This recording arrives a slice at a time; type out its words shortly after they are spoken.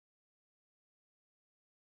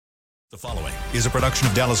The following is a production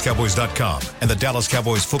of DallasCowboys.com and the Dallas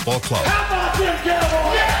Cowboys Football Club. How about them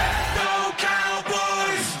Cowboys? Yeah! Go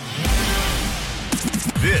Cowboys!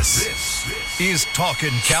 This is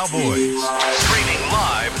Talkin' Cowboys. Streaming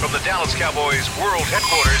live from the Dallas Cowboys World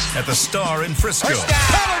Headquarters at the Star in Frisco.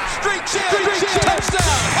 Pollard streaks in,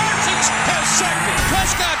 touchdown. Parsons has sacked it.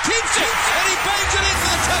 Prescott keeps it, and he bangs it in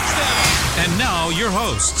for the touchdown. And now your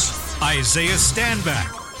hosts, Isaiah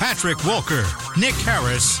Stanback, Patrick Walker, Nick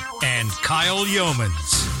Harris, and Kyle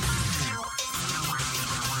Yeomans.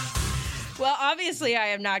 Well, obviously, I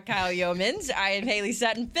am not Kyle Yeomans. I am Haley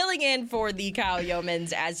Sutton, filling in for the Kyle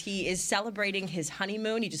Yeomans as he is celebrating his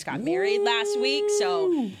honeymoon. He just got married last week,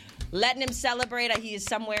 so letting him celebrate. He is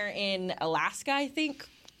somewhere in Alaska, I think.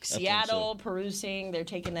 Seattle, perusing. They're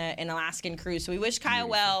taking an Alaskan cruise. So we wish Kyle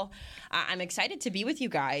well. I'm excited to be with you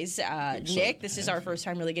guys. Nick, this is our first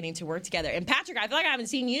time really getting to work together. And Patrick, I feel like I haven't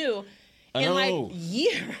seen you in like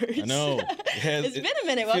years. I know. It's been a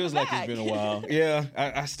minute. It feels Welcome like back. it's been a while. Yeah,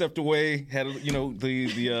 I stepped away, had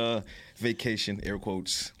the vacation, air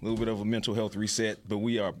quotes, a little bit of a mental health reset, but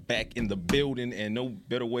we are back in the building, and no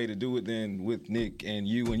better way to do it than with Nick and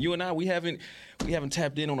you. And you and I, we haven't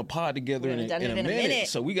tapped in on a pod together in a minute.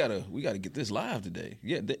 So we gotta get this live today.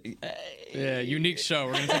 Yeah, unique show.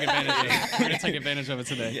 We're gonna take advantage of it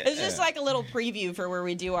today. It's just like a little preview for where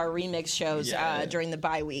we do our remix shows during the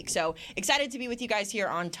bye week. So excited to be with you guys here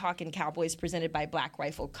on Talkin' Cowboys, presented by Black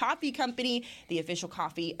Rifle Coffee Company, the official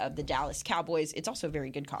coffee of the Dallas Cowboys. It's also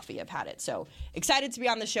very good coffee. I've had it. So excited to be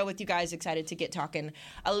on the show with you guys. Excited to get talking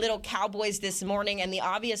a little Cowboys this morning. And the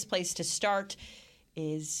obvious place to start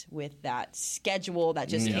is with that schedule that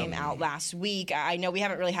just came out last week. I know we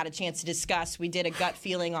haven't really had a chance to discuss. We did a gut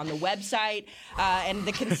feeling on the website, and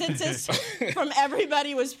the consensus from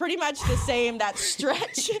everybody was pretty much the same. That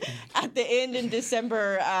stretch at the end in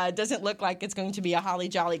December doesn't look like it's going to be a holly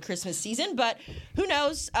jolly Christmas season, but who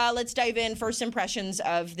knows? Let's dive in. First impressions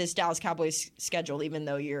of this Dallas Cowboys schedule, even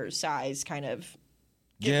though your size kind of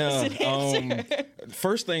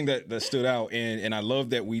first thing that stood out, and I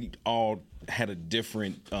love that we all had a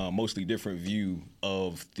different, mostly different view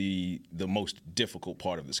of the most difficult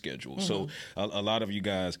part of the schedule. Mm-hmm. So a lot of you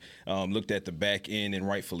guys looked at the back end, and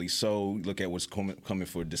rightfully so. Look at what's coming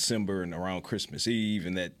for December and around Christmas Eve,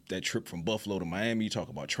 and that trip from Buffalo to Miami. You talk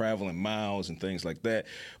about traveling miles and things like that.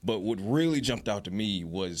 But what really jumped out to me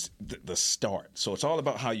was the start. So it's all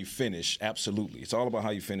about how you finish. Absolutely, it's all about how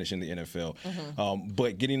you finish in the NFL. Mm-hmm.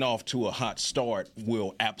 But getting off to a hot start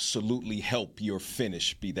will absolutely help your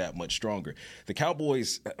finish be that much stronger. The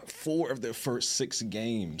Cowboys, 4 of their first 6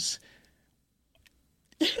 games.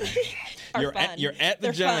 You're at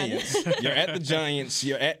the Giants. You're at the Giants.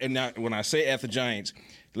 And now when I say at the Giants,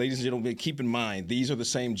 ladies and gentlemen, keep in mind, these are the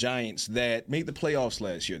same Giants that made the playoffs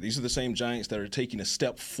last year. These are the same Giants that are taking a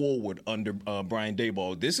step forward under Brian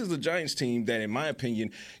Daboll. This is the Giants team that, in my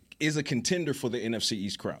opinion, is a contender for the NFC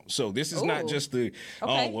East crown. So this is not just we're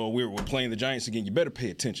playing the Giants again. You better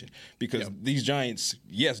pay attention because these Giants,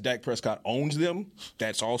 yes, Dak Prescott owns them.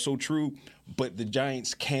 That's also true. But the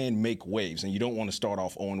Giants can make waves, and you don't want to start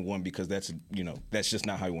off 0-1 because that's just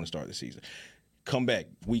not how you want to start the season. Come back,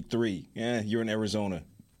 week 3. Yeah, you're in Arizona.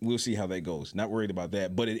 We'll see how that goes. Not worried about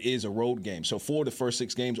that, but it is a road game. So 4 of the first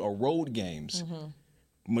 6 games are road games.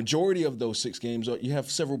 Mm-hmm. Majority of those 6 games you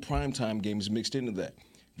have several primetime games mixed into that.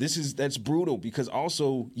 That's brutal because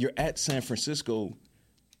also you're at San Francisco,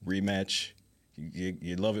 rematch.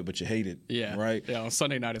 You love it, but you hate it. Yeah. Right? Yeah, on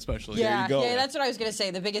Sunday night especially. Yeah, there you go. Yeah, that's what I was going to say.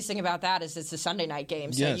 The biggest thing about that is it's a Sunday night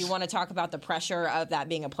game. So you want to talk about the pressure of that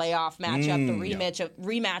being a playoff matchup, the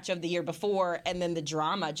rematch of the year before, and then the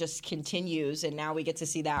drama just continues, and now we get to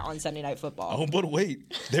see that on Sunday Night Football. Oh, but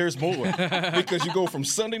wait, there's more. Because you go from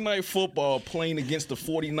Sunday Night Football playing against the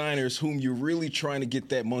 49ers, whom you're really trying to get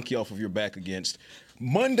that monkey off of your back against.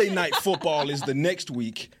 Monday Night Football is the next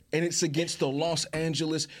week, and it's against the Los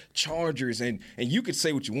Angeles Chargers. And you could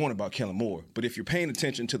say what you want about Kellen Moore, but if you're paying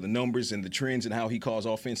attention to the numbers and the trends and how he calls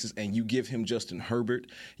offenses, and you give him Justin Herbert,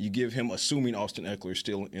 you give him, assuming Austin Eckler is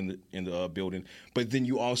still in the building, but then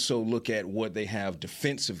you also look at what they have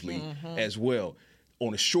defensively as well.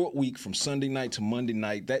 On a short week from Sunday night to Monday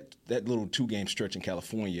night, that little 2-game stretch in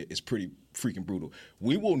California is pretty freaking brutal.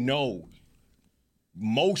 We will know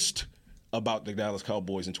most about the Dallas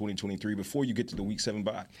Cowboys in 2023 before you get to the Week 7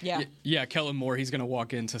 bye. Yeah, Kellen Moore, he's going to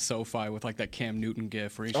walk into SoFi with like that Cam Newton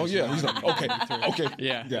gif. Where he's he's like, okay.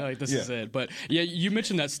 Yeah, like this is it. But yeah, you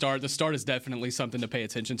mentioned that start. The start is definitely something to pay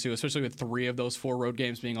attention to, especially with 3 of those 4 road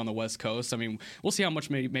games being on the West Coast. I mean, we'll see how much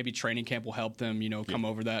maybe training camp will help them, come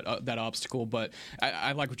over that obstacle. But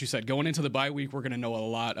I like what you said. Going into the bye week, we're going to know a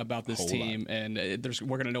lot about this team, and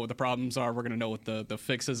we're going to know what the problems are. We're going to know what the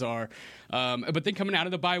fixes are. But then coming out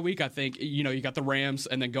of the bye week, I think you got the Rams,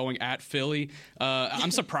 and then going at Philly.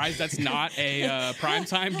 I'm surprised that's not a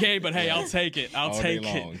primetime game, but hey, I'll take it. I'll take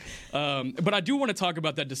it. But I do want to talk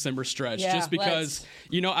about that December stretch, just because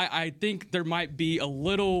I think there might be a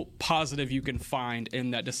little positive you can find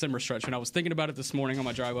in that December stretch. And I was thinking about it this morning on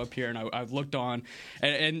my drive up here, and I've looked on,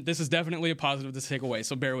 and this is definitely a positive to take away.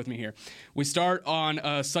 So bear with me here. We start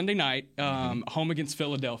on Sunday night, home against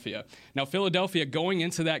Philadelphia. Now, Philadelphia going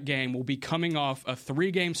into that game will be coming off a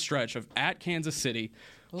 3-game stretch of at Kansas City,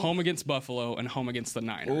 home against Buffalo, and home against the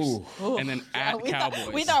Niners. And then at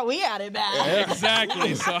Cowboys. We thought we had it bad. Yeah,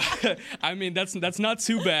 exactly. So, I mean, that's not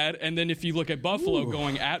too bad. And then if you look at Buffalo,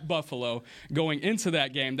 going at Buffalo, going into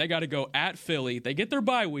that game, they got to go at Philly. They get their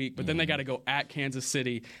bye week, but then they got to go at Kansas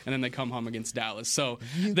City, and then they come home against Dallas. So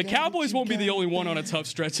the Cowboys won't be the only one on a tough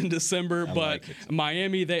stretch in December, but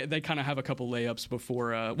Miami, they kind of have a couple layups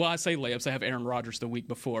before. I say layups. They have Aaron Rodgers the week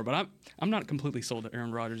before, but I'm not completely sold that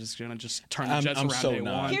Aaron Rodgers is going to just turn the Jets around day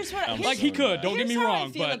one. Here's he could. Don't get me wrong.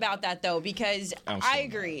 I feel about that though, because I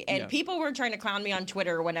agree, and people were trying to clown me on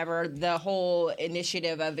Twitter whenever the whole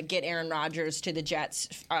initiative of get Aaron Rodgers to the Jets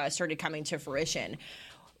started coming to fruition.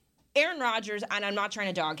 Aaron Rodgers, and I'm not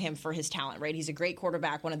trying to dog him for his talent, right? He's a great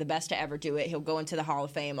quarterback, one of the best to ever do it. He'll go into the Hall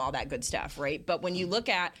of Fame, all that good stuff, right? But when you look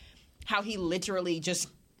at how he literally just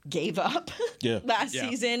gave up last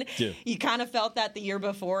season. You kind of felt that the year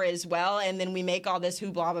before as well, and then we make all this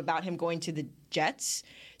hoopla about him going to the Jets.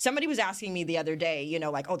 Somebody was asking me the other day,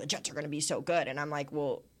 the Jets are going to be so good, and I'm like,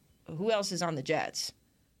 well, who else is on the Jets?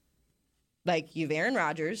 Like, you've Aaron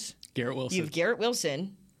Rodgers, Garrett Wilson. You've Garrett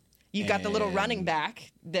Wilson. You've got the little running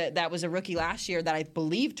back that was a rookie last year that I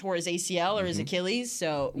believe tore his ACL or his Achilles.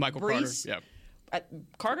 So Michael Brees, Carter.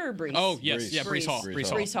 Carter or Brees? Oh yes, Brees Hall.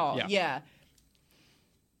 Brees Hall. Yeah.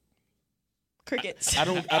 Crickets.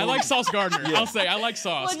 I like Sauce Gardner. I'll say I like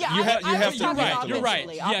Sauce. Well, You're right.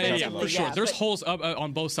 Yeah, for sure. There's holes up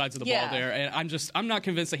on both sides of the ball there, and I'm not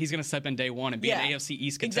convinced that he's going to step in day one and be an AFC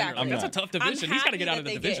East contender. Exactly. That's a tough division. He's got to get out of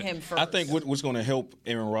the division. I think what's going to help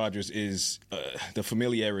Aaron Rodgers is the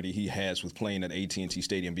familiarity he has with playing at AT&T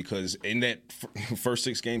Stadium, because in that first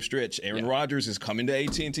 6-game stretch, Aaron Rodgers is coming to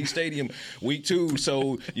AT&T Stadium week 2.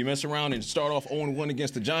 So you mess around and start off 0-1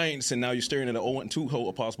 against the Giants, and now you're staring at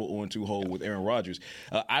a possible 0-2 hole with Aaron Rodgers.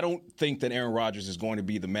 I don't think that Aaron Rodgers is going to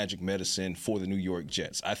be the magic medicine for the New York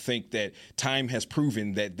Jets. I think that time has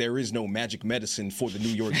proven that there is no magic medicine for the New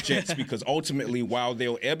York Jets, because ultimately, while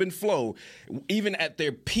they'll ebb and flow, even at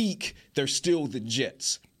their peak, they're still the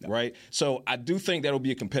Jets. Right? So I do think that'll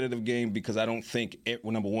be a competitive game, because I don't think,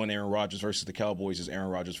 number one, Aaron Rodgers versus the Cowboys is Aaron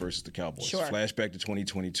Rodgers versus the Cowboys. Sure. Flashback to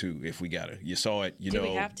 2022, if we got it. You saw it, Do we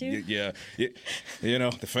have to? Yeah.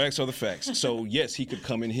 The facts are the facts. So, yes, he could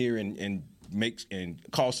come in here and make and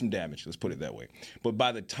cause some damage. Let's put it that way. But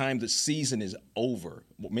by the time the season is over,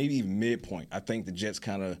 maybe even midpoint, I think the Jets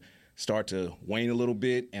kind of start to wane a little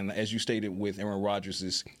bit. And as you stated with Aaron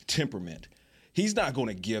Rodgers' temperament, he's not going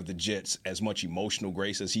to give the Jets as much emotional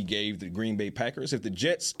grace as he gave the Green Bay Packers. If the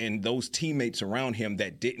Jets and those teammates around him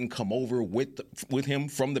that didn't come over with him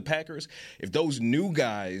from the Packers, if those new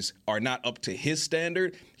guys are not up to his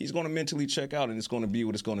standard, he's going to mentally check out, and it's going to be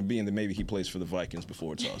what it's going to be, and then maybe he plays for the Vikings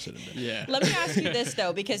before it's all said and done. Yeah. Let me ask you this,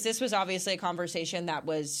 though, because this was obviously a conversation that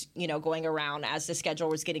was, going around as the schedule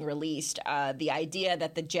was getting released. The idea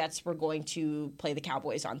that the Jets were going to play the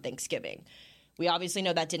Cowboys on Thanksgiving. We obviously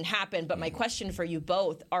know that didn't happen, but my question for you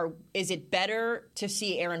both is it better to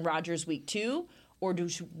see Aaron Rodgers week 2, or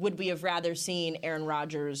would we have rather seen Aaron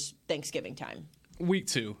Rodgers Thanksgiving time? Week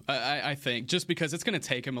 2, I think, just because it's going to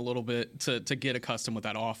take him a little bit to get accustomed with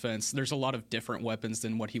that offense. There's a lot of different weapons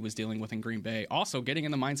than what he was dealing with in Green Bay. Also, getting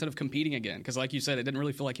in the mindset of competing again, because like you said, it didn't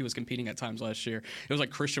really feel like he was competing at times last year. It was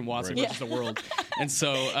like Christian Watson versus the world. And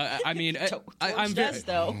so, I'm very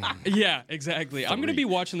though. Yeah, exactly. I'm going to be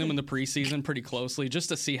watching them in the preseason pretty closely just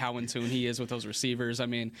to see how in tune he is with those receivers. I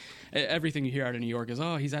mean, everything you hear out of New York is,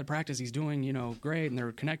 he's at practice, he's doing, great, and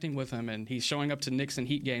they're connecting with him, and he's showing up to Knicks and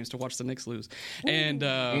Heat games to watch the Knicks lose. And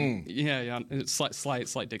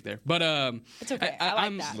slight dig there, but it's okay. I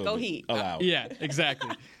like that. Go Heat. Allowed. Yeah,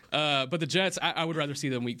 exactly. But the Jets, I would rather see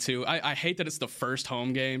them week 2. I hate that it's the first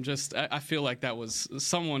home game. Just I feel like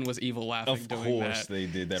someone was evil laughing doing that. Of course they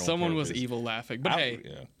did that on Someone purpose. was evil laughing. But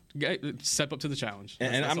step up to the challenge.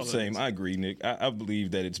 And I'm saying, I agree, Nick. I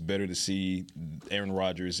believe that it's better to see Aaron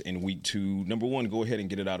Rodgers in week 2. Number one, go ahead and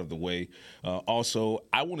get it out of the way. Also,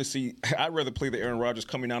 I'd rather play the Aaron Rodgers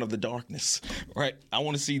coming out of the darkness, right? I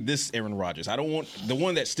want to see this Aaron Rodgers. I don't want the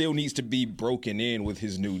one that still needs to be broken in with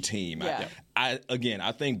his new team. Yeah. I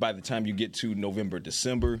think by the time you get to November,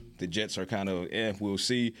 December, the Jets are kind of, we'll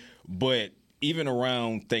see. But even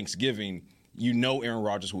around Thanksgiving, Aaron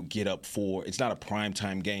Rodgers will get up for, it's not a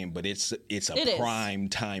primetime game, but it's a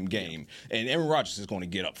primetime game. And Aaron Rodgers is going to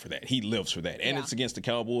get up for that. He lives for that. And it's against the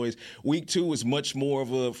Cowboys. Week 2 is much more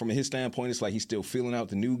of from his standpoint, it's like he's still feeling out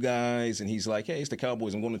the new guys. And he's like, hey, it's the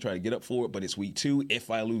Cowboys. I'm going to try to get up for it. But it's week 2.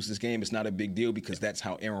 If I lose this game, it's not a big deal because that's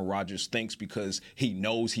how Aaron Rodgers thinks, because he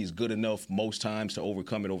knows he's good enough most times to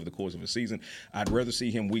overcome it over the course of a season. I'd rather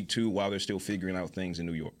see him week 2 while they're still figuring out things in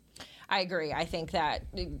New York. I agree. I think that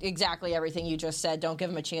exactly everything you just said. Don't give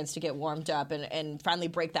him a chance to get warmed up and finally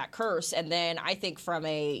break that curse. And then I think from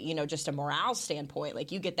a, just a morale standpoint,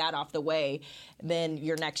 like you get that off the way, then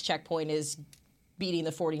your next checkpoint is beating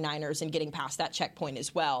the 49ers and getting past that checkpoint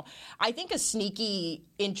as well. I think a sneaky,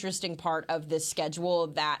 interesting part of this schedule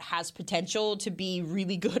that has potential to be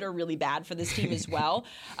really good or really bad for this team as well.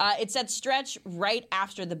 It's that stretch right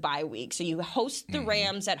after the bye week. So you host the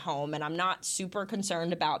Rams at home, and I'm not super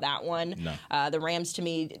concerned about that one. No. The Rams, to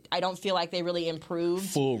me, I don't feel like they really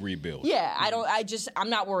improved. Full rebuild. Yeah,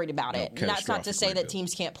 I'm not worried about it. And that's not to say rebuild. that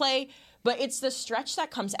teams can't play. But it's the stretch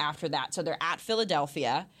that comes after that. So they're at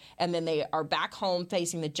Philadelphia, and then they are back home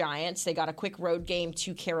facing the Giants. They got a quick road game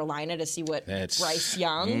to Carolina to see what Bryce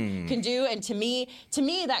Young can do. And to me,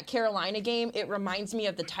 that Carolina game, it reminds me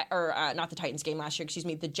of not the Titans game last year,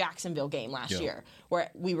 the Jacksonville game last year,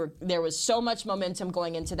 where there was so much momentum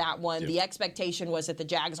going into that one. The expectation was that the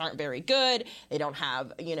Jags aren't very good. They don't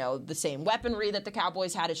have, the same weaponry that the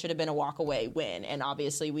Cowboys had. It should have been a walk-away win. And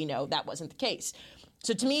obviously we know that wasn't the case.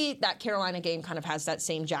 So to me, that Carolina game kind of has that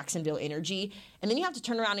same Jacksonville energy. And then you have to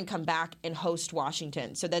turn around and come back and host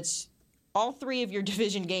Washington. So that's all 3 of your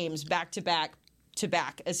division games back to back,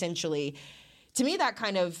 essentially. To me,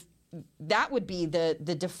 that would be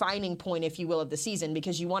the defining point, if you will, of the season,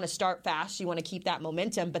 because you want to start fast, you want to keep that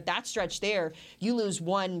momentum. But that stretch there, you lose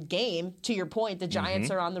one game. To your point, the Giants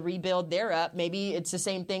are on the rebuild. They're up. Maybe it's the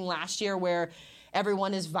same thing last year where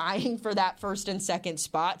everyone is vying for that first and second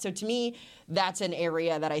spot. So to me, that's an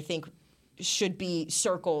area that I think should be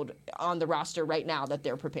circled on the roster right now that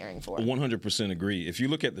they're preparing for. 100% agree. If you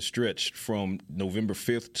look at the stretch from November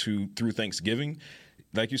 5th through Thanksgiving,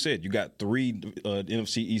 like you said, you got 3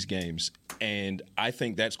 NFC East games, and I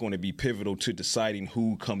think that's going to be pivotal to deciding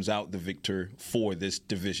who comes out the victor for this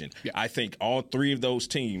division. Yeah. I think all 3 of those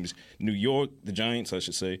teams, New York, the Giants, I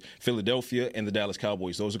should say, Philadelphia, and the Dallas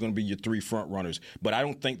Cowboys, those are going to be your 3 front runners. But I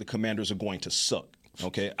don't think the Commanders are going to suck.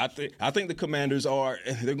 Okay, I think the Commanders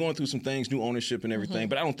they're going through some things, new ownership and everything,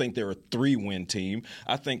 but I don't think they're a 3-win team.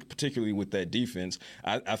 I think particularly with that defense,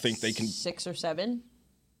 I think they can 6 or 7,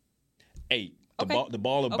 8. The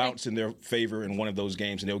ball will bounce in their favor in one of those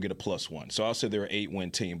games, and they'll get a +1. So I'll say they're an 8-win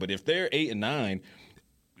team. But if they're 8 and 9,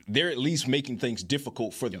 they're at least making things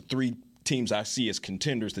difficult for the 3 teams I see as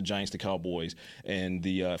contenders: the Giants, the Cowboys, and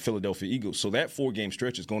the Philadelphia Eagles. So that 4-game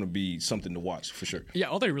stretch is going to be something to watch for sure. Yeah,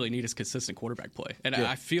 all they really need is consistent quarterback play. And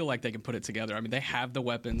I feel like they can put it together. I mean, they have the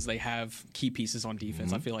weapons. They have key pieces on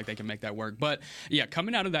defense. I feel like they can make that work. But, yeah,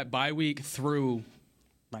 coming out of that bye week through –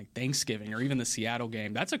 like Thanksgiving or even the Seattle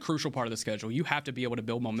game, that's a crucial part of the schedule. You have to be able to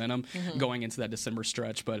build momentum going into that December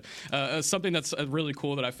stretch. But something that's really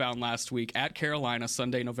cool that I found last week at Carolina,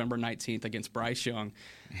 Sunday, November 19th against Bryce Young,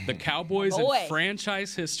 the Cowboys in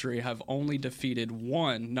franchise history have only defeated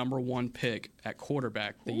one number 1 pick at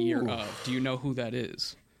quarterback the year of. Do you know who that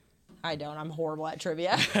is? I don't. I'm horrible at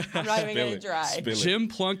trivia. I'm not even going to try. Jim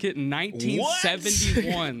Plunkett in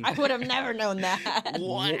 1971. I would have never known that.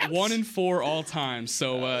 1-4 all time.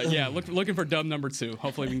 So, looking for dub number 2.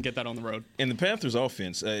 Hopefully we can get that on the road. And the Panthers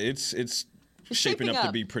offense, it's shaping up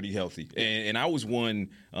to be pretty healthy. And I was one,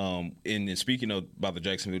 in speaking about the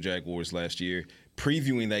Jacksonville Jaguars last year,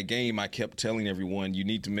 previewing that game, I kept telling everyone, you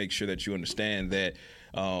need to make sure that you understand that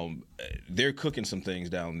they're cooking some things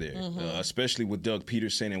down there, especially with Doug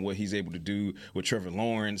Peterson and what he's able to do with Trevor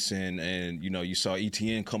Lawrence. And you saw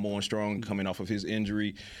ETN come on strong coming off of his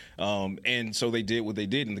injury. And so they did what they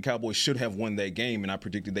did. And the Cowboys should have won that game. And I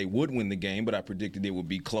predicted they would win the game, but I predicted it would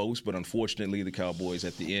be close. But unfortunately, the Cowboys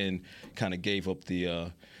at the end kind of gave up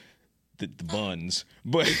the the buns.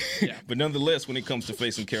 But but nonetheless, when it comes to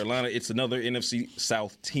facing Carolina, it's another NFC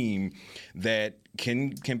South team that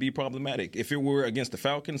can be problematic. If it were against the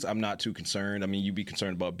Falcons, I'm not too concerned. I mean, you'd be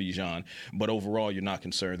concerned about Bijan, but overall, you're not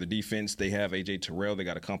concerned. The defense, they have A.J. Terrell. They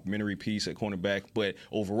got a complimentary piece at cornerback, but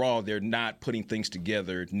overall, they're not putting things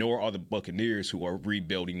together, nor are the Buccaneers, who are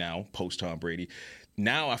rebuilding now post-Tom Brady.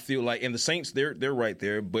 Now I feel like, and the Saints, they're right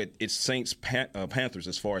there, but it's Saints Panthers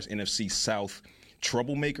as far as NFC South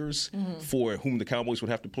troublemakers for whom the Cowboys would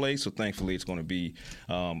have to play. So thankfully, it's going to be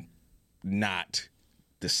not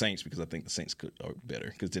the Saints, because I think the Saints are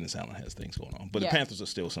better because Dennis Allen has things going on. But the Panthers are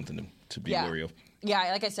still something to be wary of. Yeah,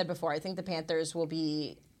 like I said before, I think the Panthers will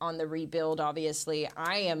be on the rebuild, obviously.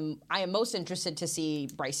 I am most interested to see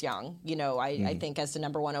Bryce Young. You know, I think as the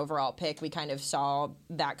number 1 overall pick, we kind of saw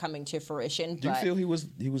that coming to fruition. Do you feel he was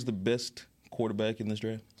the best quarterback in this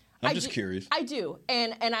draft? I'm just curious. I do.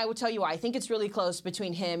 And I will tell you why. I think it's really close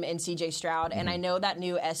between him and C.J. Stroud. And I know that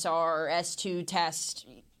new SR or S2 test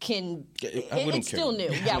it's still new.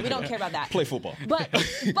 Yeah, we don't care about that. Play football. But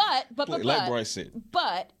like Bryce said.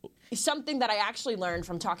 But something that I actually learned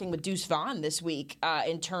from talking with Deuce Vaughn this week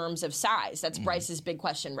in terms of size. That's Bryce's big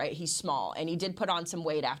question, right? He's small, and he did put on some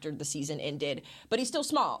weight after the season ended, but he's still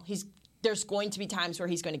small. There's going to be times where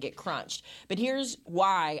he's going to get crunched. But here's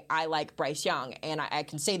why I like Bryce Young, and I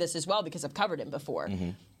can say this as well because I've covered him before.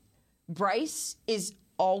 Bryce is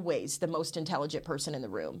always the most intelligent person in the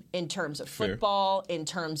room in terms of football, in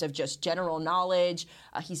terms of just general knowledge.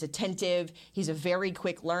 He's attentive. He's a very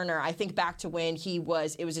quick learner. I think back to when it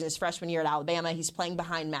was in his freshman year at Alabama. He's playing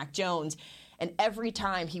behind Mac Jones. And every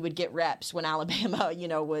time he would get reps when Alabama,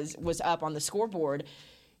 was up on the scoreboard,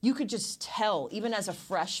 you could just tell, even as a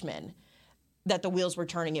freshman, that the wheels were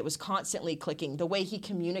turning. It was constantly clicking. The way he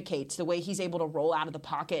communicates, the way he's able to roll out of the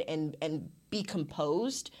pocket and be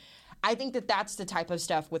composed. I think that that's the type of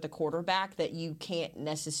stuff with a quarterback that you can't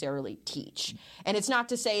necessarily teach. And it's not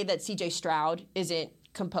to say that C.J. Stroud isn't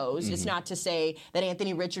composed. It's not to say that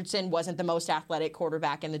Anthony Richardson wasn't the most athletic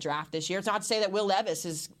quarterback in the draft this year. It's not to say that Will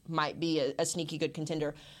Levis might be a sneaky good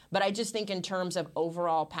contender. But I just think in terms of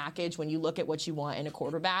overall package, when you look at what you want in a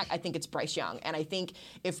quarterback, I think it's Bryce Young. And I think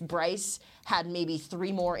if Bryce had maybe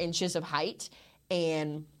 3 more inches of height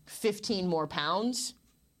and 15 more pounds,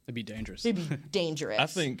 it'd be dangerous. It'd be dangerous. I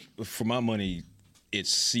think, for my money, it's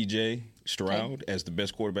C.J. Stroud as the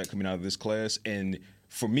best quarterback coming out of this class. And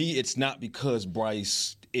for me, it's not because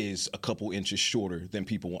Bryce is a couple inches shorter than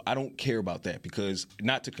people want. I don't care about that, because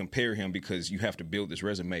not to compare him, because you have to build this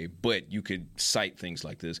resume, but you could cite things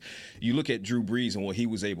like this. You look at Drew Brees and what he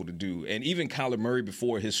was able to do, and even Kyler Murray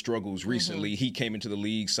before his struggles recently, he came into the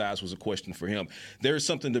league, size was a question for him. There's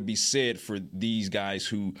something to be said for these guys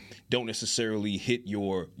who don't necessarily hit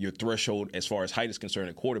your threshold as far as height is concerned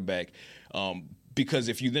at quarterback. Because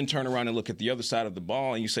if you then turn around and look at the other side of the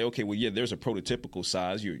ball and you say, okay, well, yeah, there's a prototypical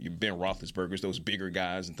size. Your Ben Roethlisberger's, those bigger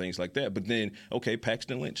guys and things like that. But then, okay,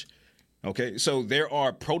 Paxton Lynch. Okay, so there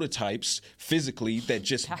are prototypes physically that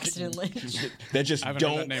just Paxton Lynch. that just I haven't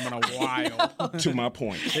don't. heard that name in a while. To my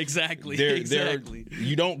point, Exactly.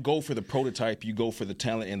 You don't go for the prototype; you go for the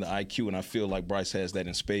talent and the IQ. And I feel like Bryce has that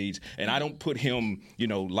in spades. And I don't put him,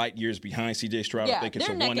 light years behind C.J. Stroud. Yeah, I think it's a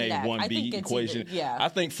they're neck 1A, and neck. 1B equation. I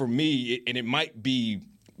think for me, and it might be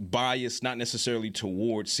biased, not necessarily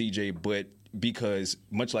towards C.J., but because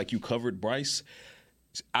much like you covered Bryce,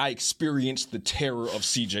 I experienced the terror of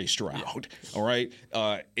C.J. Stroud, all right?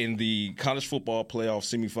 In the college football playoff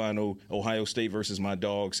semifinal, Ohio State versus my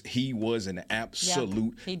Dogs, he was an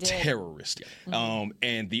absolute terrorist.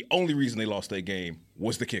 And the only reason they lost that game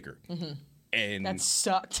was the kicker. And that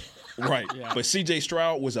sucked. Right. But C.J.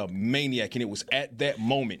 Stroud was a maniac, and it was at that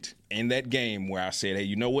moment in that game where I said, hey,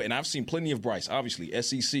 you know what? And I've seen plenty of Bryce, obviously,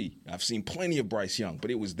 SEC. I've seen plenty of Bryce Young,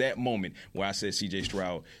 but it was that moment where I said C.J.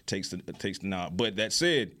 Stroud takes the nod. But that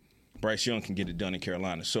said, Bryce Young can get it done in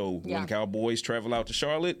Carolina. So when Cowboys travel out to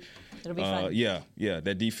Charlotte, it'll be fun.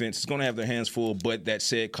 That defense is going to have their hands full. But that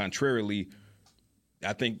said, contrarily,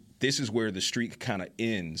 I think this is where the streak kind of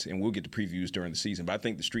ends, and we'll get to previews during the season, but I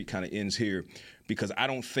think the streak kind of ends here because I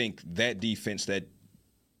don't think that defense that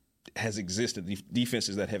has existed, the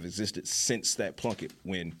defenses that have existed since that Plunkett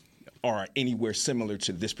win, are anywhere similar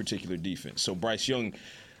to this particular defense. So Bryce Young,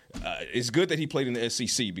 it's good that he played in the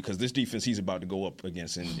SEC because this defense he's about to go up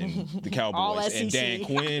against in the Cowboys and Dan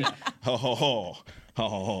Quinn.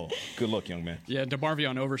 Good luck, young man. Yeah,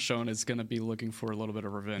 DeMarvion Overshown is going to be looking for a little bit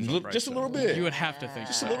of revenge. Just a little bit. You would have to think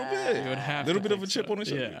Just a little bit. You would have a little to bit of a think chip so. on his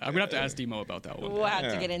shoulder. Yeah, I'm going to have to ask Demo about that one. We'll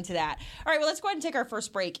have to get into that. All right, well, let's go ahead and take our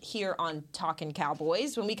first break here on Talkin'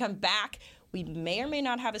 Cowboys. When we come back, we may or may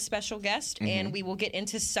not have a special guest, and we will get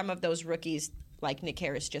into some of those rookies like Nick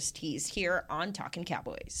Harris just teased here on Talkin'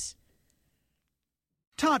 Cowboys.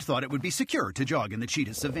 Todd thought it would be secure to jog in the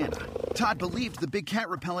cheetah savanna. Todd believed the big cat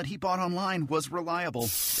repellent he bought online was reliable.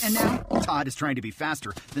 And now, Todd is trying to be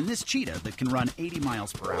faster than this cheetah that can run 80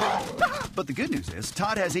 miles per hour. But the good news is,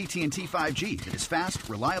 Todd has AT&T 5G that is fast,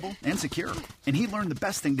 reliable, and secure. And he learned the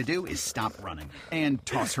best thing to do is stop running and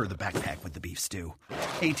toss her the backpack with the beef stew.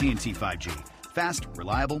 AT&T 5G. Fast,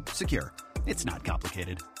 reliable, secure. It's not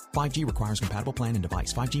complicated. 5G requires compatible plan and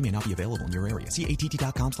device. 5G may not be available in your area. See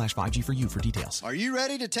att.com/5G for you for details. Are you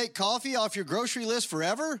ready to take coffee off your grocery list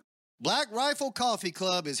forever? Black Rifle Coffee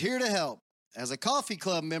Club is here to help. As a coffee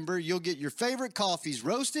club member, you'll get your favorite coffees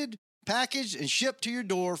roasted, packaged, and shipped to your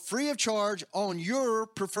door free of charge on your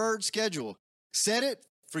preferred schedule. Set it,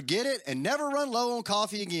 forget it, and never run low on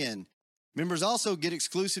coffee again. Members also get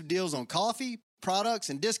exclusive deals on coffee, products,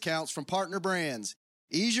 and discounts from partner brands.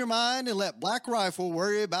 Ease your mind and let Black Rifle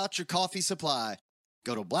worry about your coffee supply.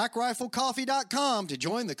 Go to blackriflecoffee.com to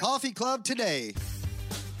join the coffee club today.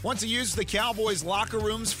 Want to use the Cowboys locker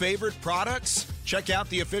room's favorite products? Check out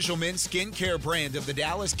the official men's skincare brand of the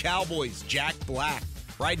Dallas Cowboys, Jack Black.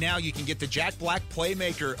 Right now, you can get the Jack Black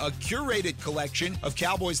Playmaker, a curated collection of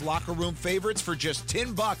Cowboys locker room favorites for just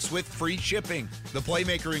 $10 with free shipping. The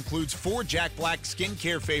Playmaker includes 4 Jack Black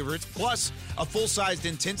skincare favorites, plus a full-sized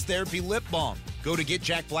intense therapy lip balm. Go to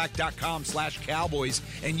getjackblack.com/Cowboys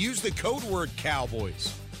and use the code word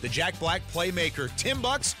Cowboys. The Jack Black Playmaker,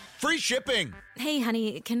 $10, free shipping. Hey,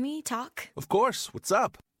 honey, can we talk? Of course. What's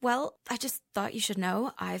up? Well, I just thought you should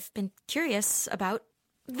know I've been curious about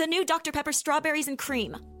the new Dr. Pepper strawberries and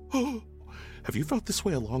cream. Have you felt this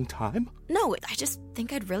way a long time? No, I just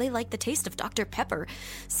think I'd really like the taste of Dr. Pepper,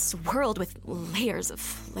 swirled with layers of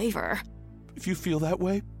flavor. If you feel that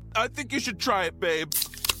way, I think you should try it, babe.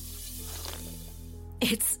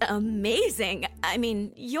 It's amazing. I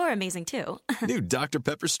mean, you're amazing too. New Dr.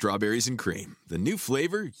 Pepper strawberries and cream. The new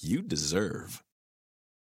flavor you deserve.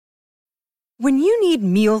 When you need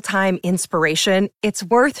mealtime inspiration, it's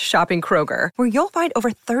worth shopping Kroger, where you'll find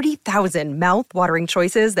over 30,000 mouth-watering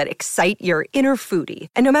choices that excite your inner foodie.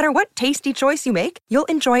 And no matter what tasty choice you make, you'll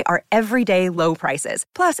enjoy our everyday low prices,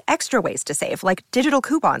 plus extra ways to save, like digital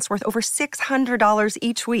coupons worth over $600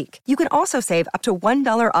 each week. You can also save up to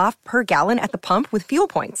 $1 off per gallon at the pump with fuel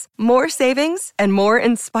points. More savings and more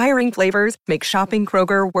inspiring flavors make shopping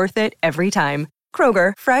Kroger worth it every time.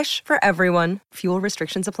 Kroger, fresh for everyone. Fuel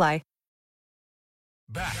restrictions apply.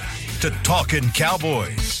 Back to Talkin'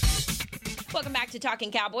 Cowboys. Welcome back to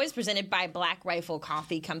Talkin' Cowboys, presented by Black Rifle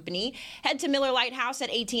Coffee Company. Head to Miller Lite House at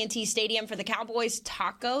AT&T Stadium for the Cowboys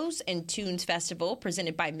Tacos and Tunes Festival,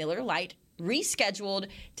 presented by Miller Lite, rescheduled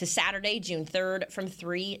to Saturday, June 3rd from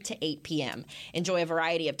 3 to 8 p.m. Enjoy a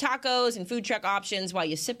variety of tacos and food truck options while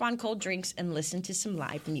you sip on cold drinks and listen to some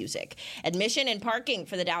live music. Admission and parking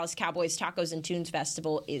for the Dallas Cowboys Tacos and Tunes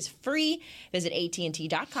Festival is free. Visit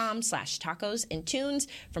AT&T.com/tacos and tunes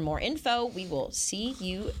for more info. We will see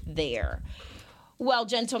you there. Well,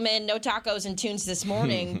 gentlemen, no tacos and tunes this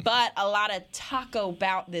morning, but a lot of taco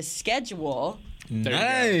about this schedule.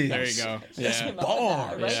 Nice. There you go. Yeah.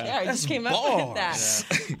 Bars. Right there. I just came up with that.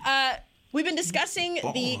 Yeah. We've been discussing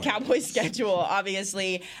the Cowboys schedule,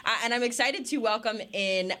 obviously, and I'm excited to welcome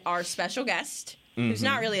in our special guest, who's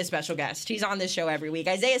not really a special guest. He's on this show every week.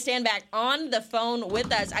 Isaiah Standback on the phone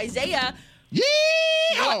with us. Isaiah,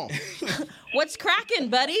 what's cracking,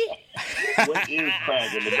 buddy? What is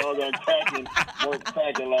cracking? The doggone cracking weren't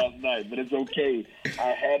cracking last night, but it's okay. I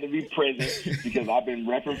had to be present because I've been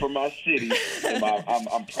repping for my city. And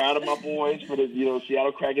I'm proud of my boys for the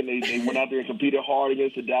Seattle Kraken. They went out there and competed hard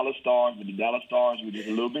against the Dallas Stars, but the Dallas Stars were just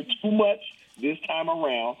a little bit too much this time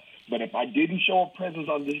around. But if I didn't show a presence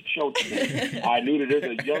on this show today, I knew that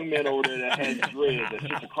there's a young man over there that has dread that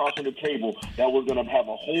sits across from the table that was going to have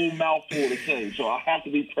a whole mouthful to say. So I have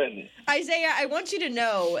to be present. Isaiah, I want you to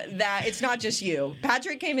know that it's not just you.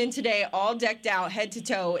 Patrick came in today all decked out head to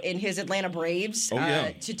toe in his Atlanta Braves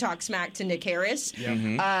to talk smack to Nick Harris.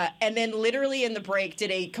 Yeah. And then literally in the break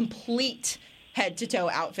did a complete head to toe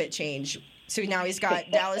outfit change. So now he's got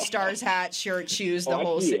Dallas Stars hat, shirt, shoes, the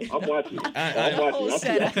whole set. I'm watching. I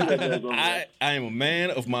am a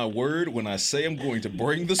man of my word. When I say I'm going to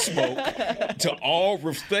bring the smoke to all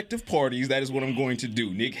respective parties, that is what I'm going to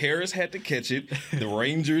do. Nick Harris had to catch it. The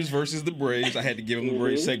Rangers versus the Braves. I had to give him the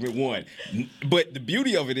Braves segment 1. But the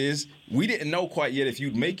beauty of it is we didn't know quite yet if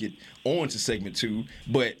you'd make it on to segment 2.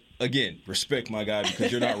 But again, respect my guy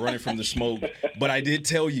because you're not running from the smoke. But I did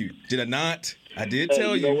tell you. Did I not? I did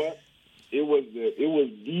tell you. You know what? it was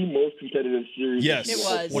the most competitive series. Yes, it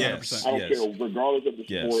was. 100%. I don't care, regardless of the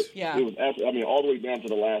sport. Yeah. It was absolutely, all the way down to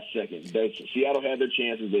the last second. Seattle had their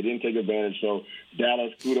chances. They didn't take advantage. So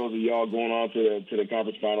Dallas, kudos to y'all going on to the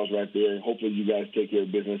conference finals right there. Hopefully you guys take care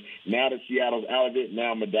of business. Now that Seattle's out of it,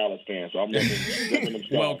 now I'm a Dallas fan. So I'm repping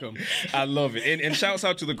them. Welcome. I love it. And shouts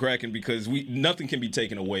out to the Kraken because nothing can be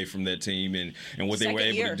taken away from that team and what they were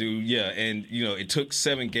able to do. Yeah, and it took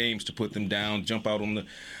 7 games to put them down, jump out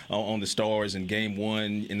on the Stars in Game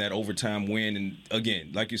 1 in that overtime win. And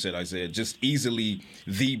again, like you said, Isaiah, just easily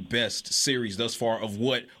the best series thus far of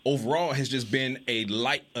what overall has just been a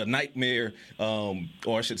nightmare, or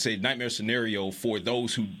I should say nightmare scenario for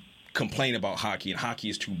those who complain about hockey, and hockey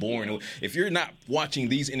is too boring. If you're not watching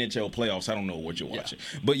these NHL playoffs, I don't know what you're watching.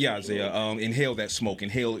 But yeah, Isaiah, inhale that smoke.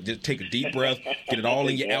 Just take a deep breath, get it all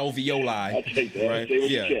in your alveoli. I'll take that. Right?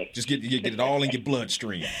 Yeah, just get it all in your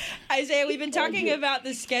bloodstream. Isaiah, we've been talking about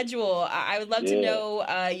the schedule. I would love to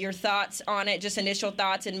know your thoughts on it, just initial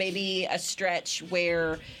thoughts, and maybe a stretch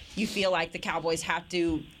where you feel like the Cowboys have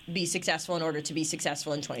to be successful in order to be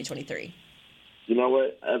successful in 2023. You know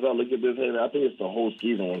what? As I look at this, I think it's the whole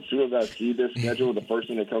season. As soon as I see this schedule, the first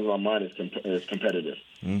thing that comes to my mind is competitive.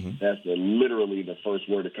 Mm-hmm. That's literally the first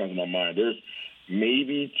word that comes to my mind. There's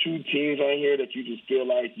maybe 2 teams on here that you just feel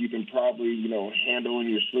like you can probably, handle in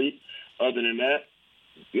your sleep. Other than that,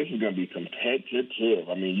 this is going to be competitive.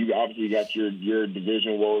 I mean, you obviously got your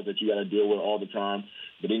division woes that you got to deal with all the time,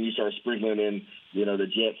 but then you start sprinkling in, the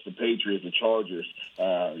Jets, the Patriots, the Chargers.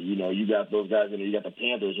 You got those guys, and you got the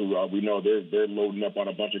Panthers, who we know they're loading up on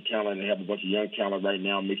a bunch of talent. They have a bunch of young talent right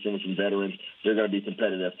now, mixed in with some veterans. They're going to be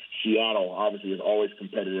competitive. Seattle, obviously, is always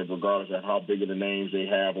competitive, regardless of how big of the names they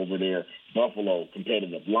have over there. Buffalo,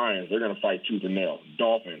 competitive. Lions, they're going to fight tooth and nail.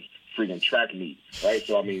 Dolphins, freaking track meet, right?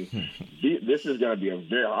 So, I mean, this is going to be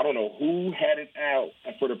I don't know who had it out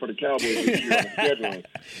for the Cowboys this year on scheduling,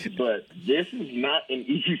 but this is not an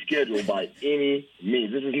easy schedule by any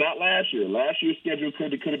means. This is not last year. Last year's schedule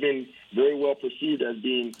could have been very well perceived as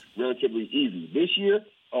being relatively easy. This year,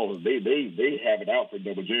 they have it out for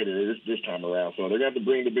Double J this time around, so they're going to have to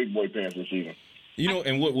bring the big boy pants this season.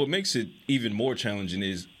 And what makes it even more challenging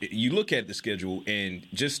is you look at the schedule, and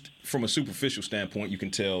just from a superficial standpoint, you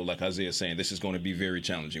can tell, like Isaiah's saying, this is going to be very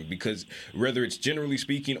challenging because whether it's generally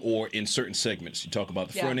speaking or in certain segments, you talk about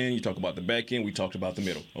the front end, you talk about the back end, we talked about the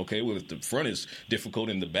middle. Okay, well, if the front is difficult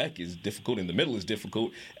and the back is difficult and the middle is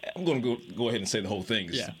difficult, I'm going to go ahead and say the whole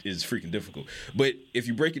thing is freaking difficult. But if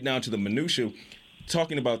you break it down to the minutia,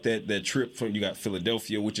 talking about that trip from, you got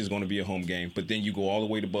Philadelphia, which is going to be a home game, but then you go all the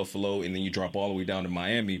way to Buffalo, and then you drop all the way down to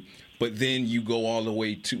Miami, but then you go all the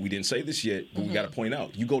way to, we didn't say this yet, but we got to point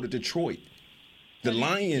out, you go to Detroit. The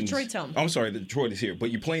Lions. Detroit's home. I'm sorry, Detroit is here,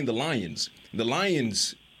 but you're playing the Lions. The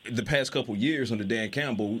Lions, the past couple years under Dan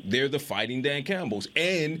Campbell, they're the fighting Dan Campbells.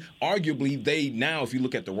 And arguably, they now, if you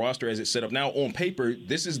look at the roster as it's set up now, on paper,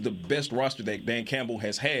 this is the best roster that Dan Campbell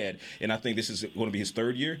has had. And I think this is going to be his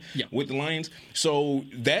 3rd year with the Lions. So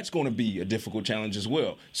that's going to be a difficult challenge as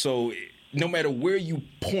well. So no matter where you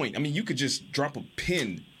point, I mean, you could just drop a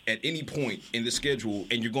pin at any point in the schedule,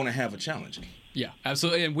 and you're going to have a challenge. Yeah,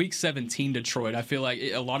 absolutely. In Week 17, Detroit, I feel like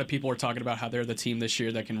a lot of people are talking about how they're the team this year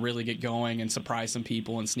that can really get going and surprise some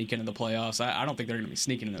people and sneak into the playoffs. I don't think they're going to be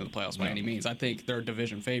sneaking into the playoffs by any means. I think they're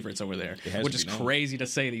division favorites over there, which is crazy to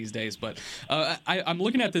say these days. But I'm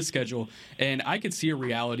looking at this schedule, and I could see a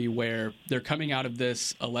reality where they're coming out of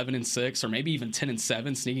this 11-6 or maybe even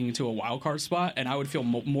 10-7, sneaking into a wild card spot, and I would feel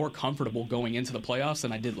more comfortable going into the playoffs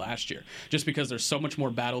than I did last year, just because they're so much more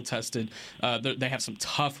battle tested. They have some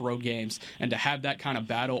tough road games, and to have that kind of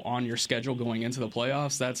battle on your schedule going into the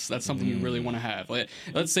playoffs, that's something you really want to have.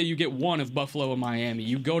 Let's say you get one of Buffalo and Miami,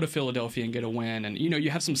 you go to Philadelphia and get a win, and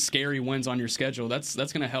you have some scary wins on your schedule. That's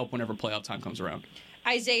going to help whenever playoff time comes around.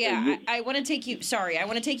 Isaiah, I want to take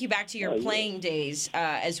you back to your playing days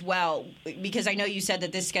as well, because I know you said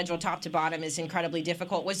that this schedule top to bottom is incredibly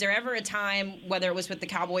difficult. Was there ever a time, whether it was with the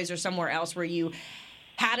Cowboys or somewhere else, where you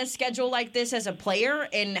had a schedule like this as a player,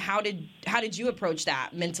 and how did you approach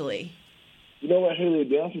that mentally? You know what, Haley, to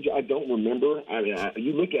be honest with you, I don't remember. I mean,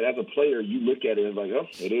 you look at it as a player, you look at it as like, oh,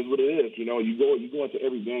 it is what it is. You go into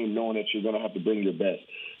every game knowing that you're going to have to bring your best.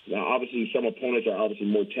 Now, obviously, some opponents are obviously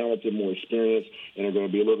more talented, more experienced, and are going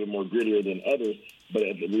to be a little bit more grittier than others. But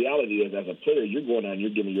the reality is, as a player, you're going out and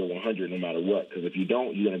you're giving your 100 no matter what. Because if you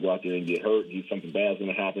don't, you're going to go out there and get hurt. Something bad's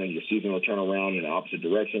going to happen. Your season will turn around in the opposite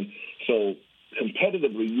direction. So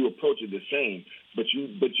competitively, you approach it the same. But you,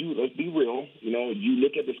 let's be real. You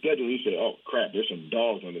look at the schedule and you say, "Oh crap, there's some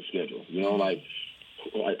dogs on the schedule." Like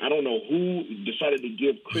I don't know who decided to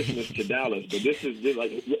give Christmas to Dallas, but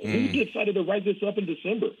who decided to write this up in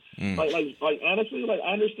December? Honestly,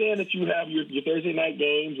 I understand that you have your Thursday night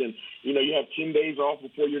games, and you have 10 days off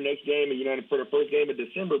before your next game, and for the first game of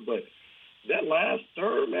December. But that last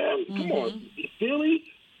third, man, come on, Philly.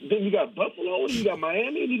 Then you got Buffalo, and you got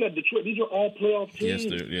Miami, and you got Detroit. These are all playoff teams.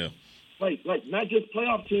 Yes, yeah. Like not just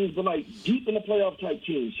playoff teams, but deep in the playoff type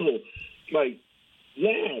teams. So,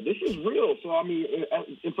 yeah, this is real. So, I mean,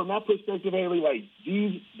 and from my perspective, Haley,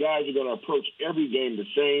 these guys are going to approach every game the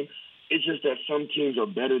same. It's just that some teams are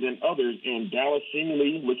better than others, and Dallas,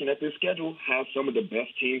 seemingly, looking at their schedule, has some of the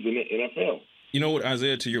best teams in the NFL. You know what,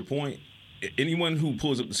 Isaiah, to your point, anyone who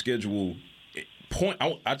pulls up the schedule,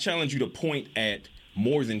 I challenge you to point at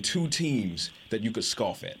more than 2 teams that you could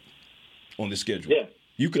scoff at on the schedule. Yeah.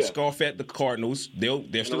 You could scoff at the Cardinals.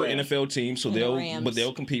 They're still an NFL team, so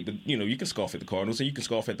they'll compete. But you can scoff at the Cardinals and you can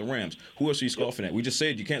scoff at the Rams. Who else are you scoffing at? We just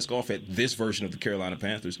said you can't scoff at this version of the Carolina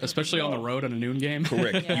Panthers, especially on the road on a noon game.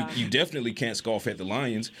 Correct. You definitely can't scoff at the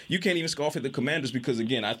Lions. You can't even scoff at the Commanders because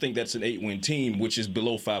again, I think that's an 8-win team, which is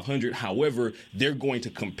below 500. However, they're going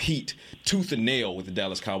to compete tooth and nail with the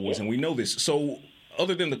Dallas Cowboys, and we know this. So,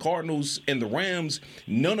 other than the Cardinals and the Rams,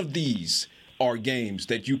 none of these are games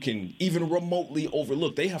that you can even remotely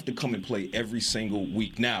overlook. They have to come and play every single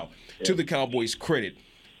week. Now, to the Cowboys' credit,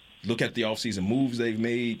 look at the offseason moves they've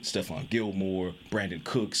made. Stephon Gilmore, Brandon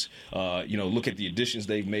Cooks. Look at the additions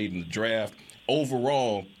they've made in the draft.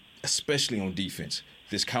 Overall, especially on defense,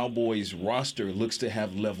 this Cowboys roster looks to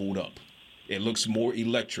have leveled up. It looks more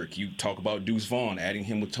electric. You talk about Deuce Vaughn, adding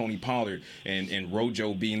him with Tony Pollard, and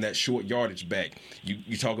Rojo being that short yardage back.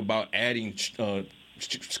 You talk about adding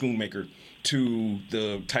Schoonmaker to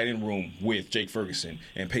the tight end room with Jake Ferguson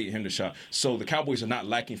and Peyton Hendershot. So the Cowboys are not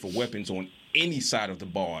lacking for weapons on any side of the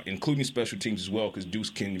ball, including special teams as well, because Deuce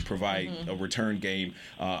can provide a return game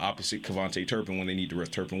opposite Kevontae Turpin when they need to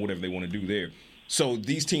rest Turpin, whatever they want to do there. So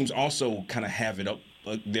these teams also kind of have it up.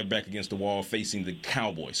 They're back against the wall facing the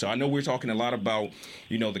Cowboys. So I know we're talking a lot about,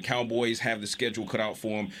 the Cowboys have the schedule cut out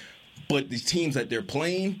for them, but the teams that they're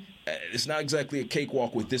playing, it's not exactly a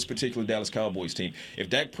cakewalk with this particular Dallas Cowboys team. If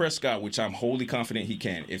Dak Prescott, which I'm wholly confident he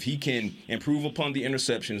can, if he can improve upon the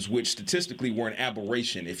interceptions, which statistically were an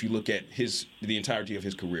aberration if you look at the entirety of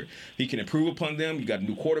his career, he can improve upon them. You got a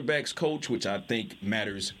new quarterbacks coach, which I think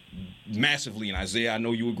matters massively. And Isaiah, I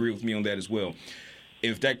know you agree with me on that as well.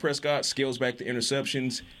 If Dak Prescott scales back the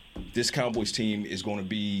interceptions, this Cowboys team is going to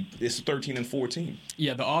be – it's a 13-4 team.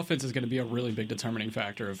 Yeah, the offense is going to be a really big determining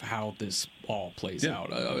factor of how this all plays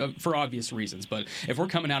out for obvious reasons. But if we're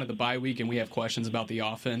coming out of the bye week and we have questions about the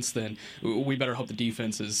offense, then we better hope the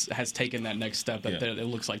defense has taken that next step that it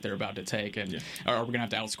looks like they're about to take. And are we going to have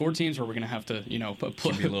to outscore teams, or are we going to have to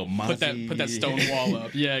put that stone wall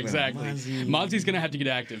up? Yeah, exactly. Mozzie's going to have to get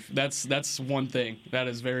active. That's one thing. That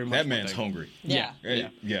is very much that man's hungry. Yeah.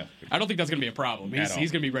 I don't think that's going to be a problem. He's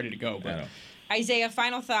going to be ready to go. But Isaiah,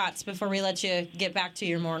 final thoughts before we let you get back to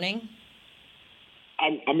your morning.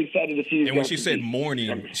 I'm excited to see you. And when she said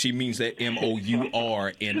morning, she means that MOURNING.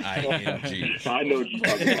 I know what you're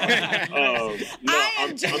talking about. I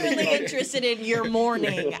am genuinely interested in your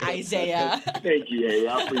morning, Isaiah. Thank you, Haley.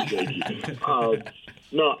 I appreciate you.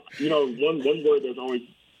 One word that's always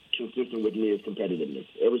consistent with me is competitiveness.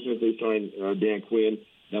 Ever since they signed Dan Quinn,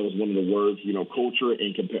 that was one of the words. Culture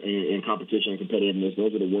and competition and competitiveness.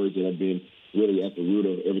 Those are the words that have been really at the root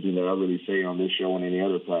of everything that I really say on this show and any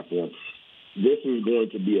other platform. This is going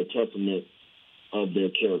to be a testament of their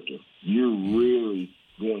character. You're really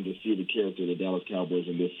going to see the character of the Dallas Cowboys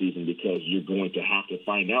in this season, because you're going to have to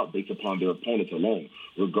find out based upon their opponents alone.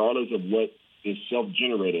 Regardless of what is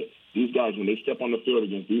self-generated, these guys, when they step on the field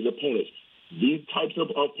against these opponents, these types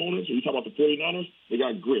of opponents, when you talk about the 49ers, they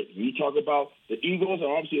got grit. When you talk about the Eagles,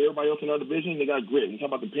 and obviously everybody else in our division, they got grit. When you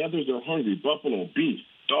talk about the Panthers, they're hungry. Buffalo, beast.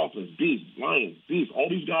 Dolphins, beast. Lions, beast. All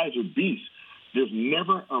these guys are beasts. There's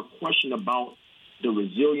never a question about the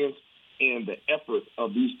resilience and the effort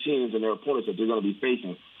of these teams and their opponents that they're going to be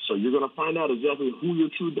facing. So you're going to find out exactly who your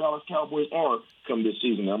true Dallas Cowboys are come this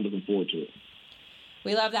season. I'm looking forward to it.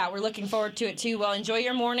 We love that. We're looking forward to it, too. Well, enjoy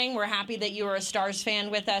your morning. We're happy that you are a Stars fan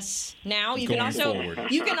with us now. You can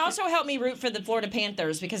also help me root for the Florida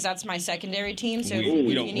Panthers, because that's my secondary team. So if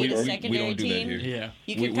you need a secondary team,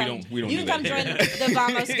 you can come join the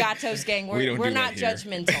Vamos Gatos gang. We're not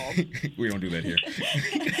judgmental. We don't do that here.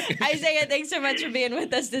 Isaiah, thanks so much for being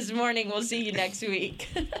with us this morning. We'll see you next week.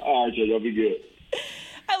 All right, y'all be good.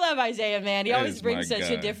 I love Isaiah, man. He always brings such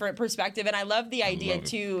a different perspective. And I love the idea,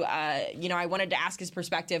 too. I wanted to ask his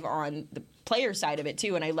perspective on the player side of it,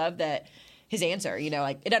 too. And I love that his answer. You know,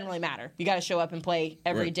 like, it doesn't really matter. You got to show up and play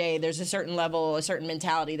every day. There's a certain level, a certain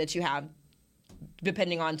mentality that you have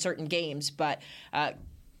depending on certain games. But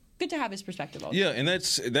good to have his perspective on. Yeah, and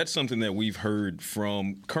that's something that we've heard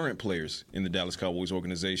from current players in the Dallas Cowboys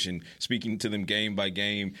organization, speaking to them game by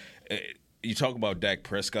game. You talk about Dak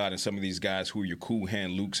Prescott and some of these guys who are your cool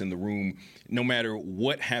hand Lukes in the room. No matter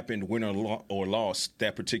what happened, win or lost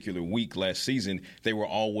that particular week last season, they were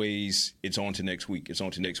always, it's on to next week. It's on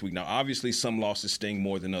to next week. Now, obviously, some losses sting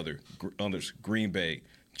more than others. Green Bay,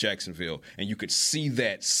 Jacksonville, and you could see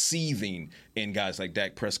that seething in guys like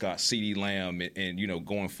Dak Prescott, CeeDee Lamb, and you know,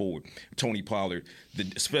 going forward, Tony Pollard,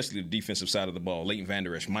 especially the defensive side of the ball, Leighton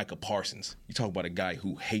Vander Esch, Micah Parsons. You talk about a guy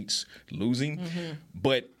who hates losing,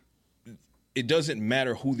 but it doesn't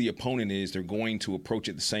matter who the opponent is. They're going to approach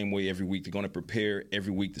it the same way every week. They're going to prepare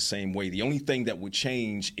every week the same way. The only thing that would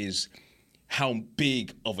change is how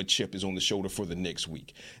big of a chip is on the shoulder for the next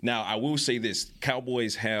week. Now, I will say this.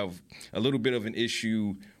 Cowboys have a little bit of an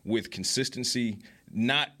issue with consistency,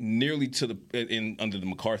 not nearly under the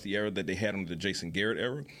McCarthy era that they had under the Jason Garrett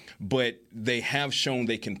era, but they have shown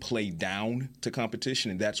they can play down to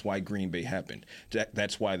competition, and that's why Green Bay happened.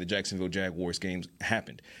 That's why the Jacksonville Jaguars games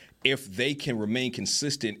happened. If they can remain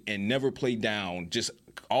consistent and never play down, just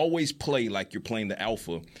always play like you're playing the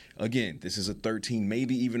alpha. Again, this is a 13,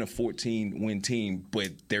 maybe even a 14-win team,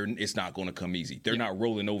 but it's not going to come easy. They're not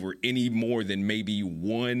rolling over any more than maybe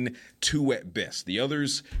 1, 2 at best. The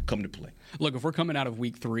others come to play. Look, if we're coming out of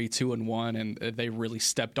week 3, 2-1, and they really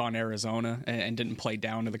stepped on Arizona and didn't play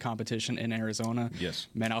down to the competition in Arizona, yes,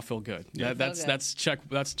 man, I'll feel good. Yeah. That's check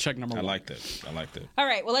number 1. I like that. All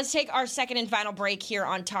right, well, let's take our second and final break here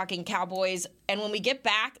on Talking Cowboys. And when we get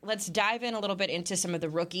back, let's dive in a little bit into some of the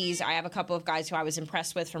rookies. I have a couple of guys who I was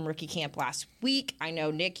impressed with from rookie camp last week. I know,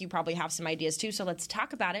 Nick, you probably have some ideas too, so let's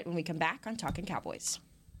talk about it when we come back on Talking Cowboys.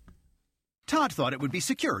 Todd thought it would be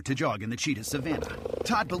secure to jog in the cheetah savanna.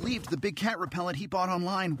 Todd believed the big cat repellent he bought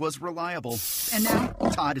online was reliable. And now,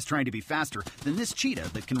 Todd is trying to be faster than this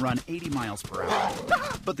cheetah that can run 80 miles per hour.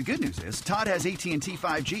 But the good news is, Todd has AT&T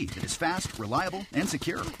 5G that is fast, reliable, and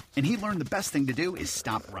secure. And he learned the best thing to do is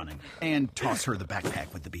stop running and toss her the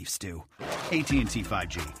backpack with the beef stew. AT&T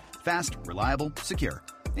 5G. Fast, reliable, secure.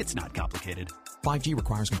 It's not complicated. 5G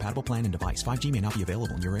requires compatible plan and device. 5G may not be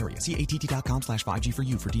available in your area. See att.com/5G for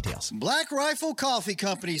you for details. Black Rifle Coffee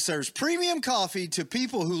Company serves premium coffee to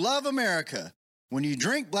people who love America. When you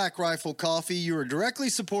drink Black Rifle Coffee, you are directly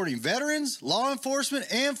supporting veterans, law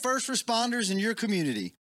enforcement, and first responders in your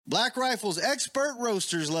community. Black Rifle's expert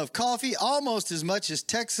roasters love coffee almost as much as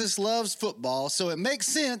Texas loves football, so it makes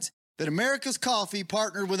sense that America's Coffee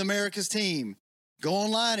partnered with America's team. Go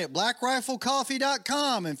online at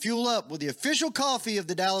blackriflecoffee.com and fuel up with the official coffee of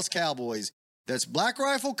the Dallas Cowboys. That's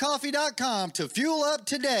blackriflecoffee.com to fuel up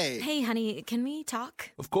today. Hey, honey, can we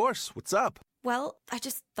talk? Of course. What's up? Well, I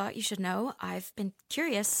just thought you should know I've been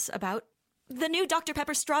curious about the new Dr.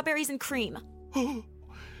 Pepper strawberries and cream.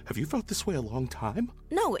 Have you felt this way a long time?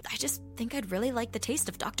 No, I just think I'd really like the taste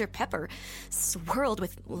of Dr. Pepper, swirled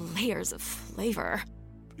with layers of flavor.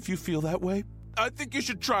 If you feel that way, I think you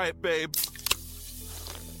should try it, babe.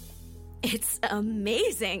 It's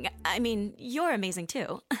amazing. I mean, you're amazing,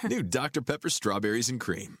 too. New Dr. Pepper Strawberries and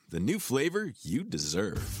Cream. The new flavor you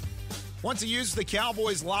deserve. Want to use the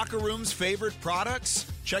Cowboys locker room's favorite products?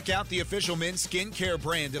 Check out the official men's skincare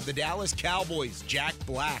brand of the Dallas Cowboys, Jack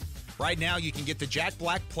Black. Right now, you can get the Jack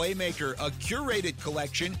Black Playmaker, a curated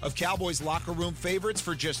collection of Cowboys locker room favorites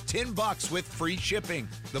for just $10 with free shipping.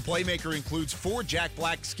 The Playmaker includes 4 Jack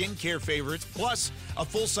Black skincare favorites, plus a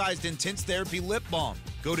full-sized intense therapy lip balm.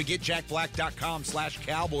 Go to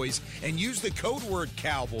getjackblack.com/Cowboys and use the code word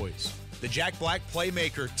Cowboys. The Jack Black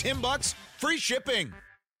Playmaker, $10, free shipping.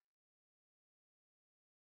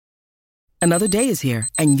 Another day is here,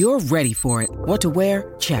 and you're ready for it. What to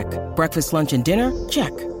wear? Check. Breakfast, lunch, and dinner?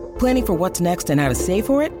 Check. Planning for what's next and how to save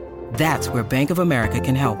for it? That's where Bank of America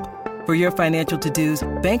can help. For your financial to-dos,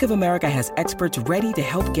 Bank of America has experts ready to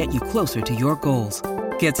help get you closer to your goals.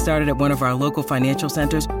 Get started at one of our local financial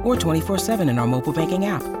centers or 24/7 in our mobile banking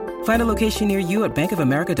app. Find a location near you at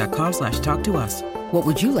bankofamerica.com/talktous. What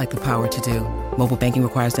would you like the power to do? Mobile banking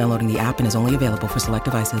requires downloading the app and is only available for select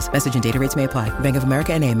devices. Message and data rates may apply. Bank of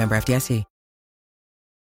America NA, member FDIC.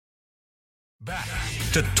 Back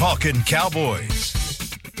to Talkin' Cowboys.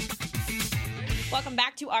 Welcome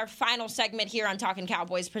back to our final segment here on Talkin'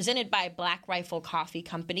 Cowboys, presented by Black Rifle Coffee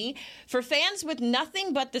Company. For fans with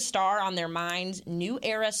nothing but the star on their minds, new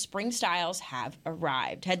era spring styles have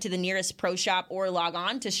arrived. Head to the nearest pro shop or log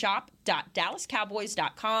on to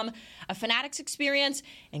shop.dallascowboys.com, a Fanatics experience,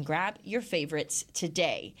 and grab your favorites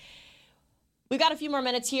today. We've got a few more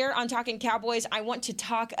minutes here on Talkin' Cowboys. I want to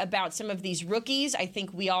talk about some of these rookies. I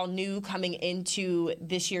think we all knew coming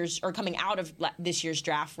out of this year's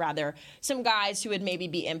draft, rather, some guys who would maybe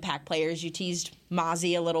be impact players. You teased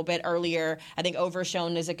Mozzie a little bit earlier. I think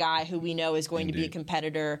Overshown is a guy who we know is going to be a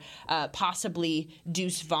competitor, possibly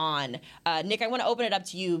Deuce Vaughn. Nick, I want to open it up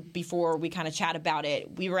to you before we kind of chat about it.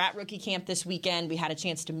 We were at rookie camp this weekend. We had a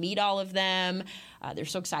chance to meet all of them. They're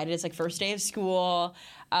so excited. It's like first day of school.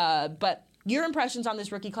 But your impressions on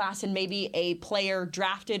this rookie class and maybe a player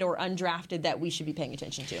drafted or undrafted that we should be paying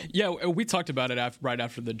attention to. Yeah, we talked about it right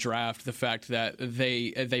after the draft, the fact that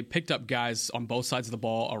they picked up guys on both sides of the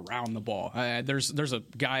ball, around the ball. There's a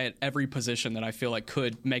guy at every position that I feel like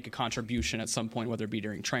could make a contribution at some point, whether it be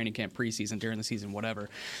during training camp, preseason, during the season, whatever.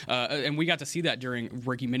 And we got to see that during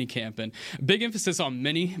rookie minicamp. And big emphasis on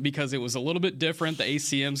mini because it was a little bit different. The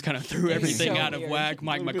ACMs kind of threw everything out of whack.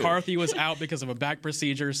 Mike McCarthy was out because of a back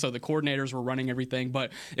procedure, so the coordinators were running everything, but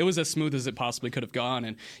it was as smooth as it possibly could have gone.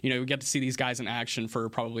 And, we get to see these guys in action for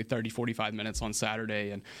probably 30, 45 minutes on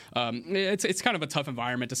Saturday. And it's kind of a tough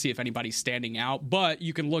environment to see if anybody's standing out, but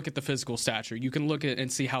you can look at the physical stature. You can look at and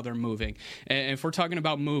see how they're moving. And if we're talking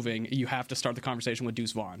about moving, you have to start the conversation with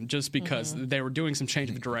Deuce Vaughn, just because they were doing some change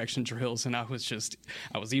of direction drills, and I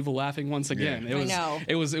was evil laughing once again. Yeah.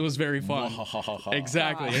 It was very fun.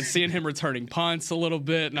 Exactly. And seeing him returning punts a little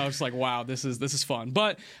bit, and I was just like, wow, this is fun.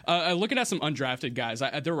 But looking at some undrafted guys,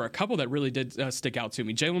 there were a couple that really did stick out to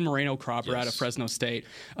me. Jalen Moreno-Cropper out of Fresno State,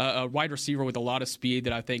 a wide receiver with a lot of speed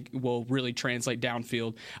that I think will really translate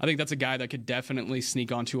downfield. I think that's a guy that could definitely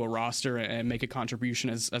sneak onto a roster and make a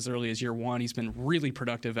contribution as early as year one. He's been really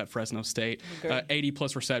productive at Fresno State,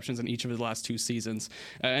 80-plus receptions in each of his last 2 seasons.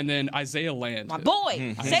 And then Isaiah Land. My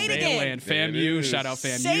boy, say it again. Land, FAMU, shout out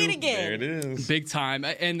FAMU. Say it again. There it is. Big time.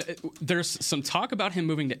 And there's some talk about him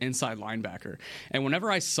moving to inside linebacker. And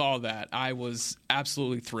whenever I saw that, I was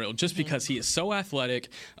absolutely thrilled just because he is so athletic.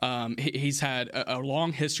 He's had a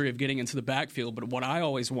long history of getting into the backfield, but what I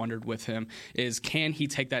always wondered with him is, can he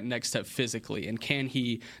take that next step physically, and can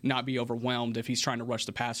he not be overwhelmed if he's trying to rush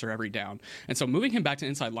the passer every down? And so moving him back to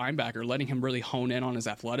inside linebacker, letting him really hone in on his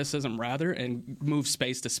athleticism rather and move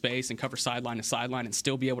space to space and cover sideline to sideline and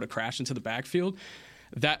still be able to crash into the backfield,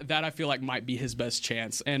 that I feel like might be his best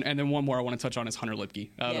chance. And then one more I want to touch on is Hunter Lipke,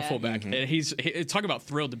 the fullback. He's talk about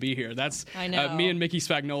thrilled to be here. That's I know. Me and Mickey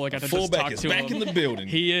Spagnola got to just talk to him. Back in the building.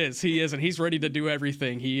 He is, and he's ready to do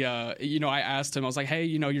everything. He, I asked him, I was like, hey,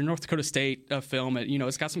 your North Dakota State film,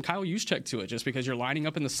 it's got some Kyle Juszczyk to it, just because you're lining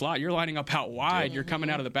up in the slot, you're lining up out wide, you're coming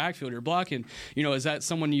out of the backfield, you're blocking. Is that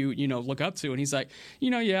someone you look up to? And he's like,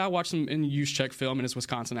 I watched some in Juszczyk film in his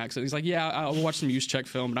Wisconsin accent. He's like, yeah, I'll watch some Juszczyk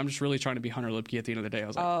film, but I'm just really trying to be Hunter Lipke at the end of the day. I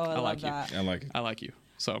was like, I like you. I like it. I like you.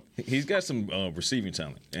 So he's got some receiving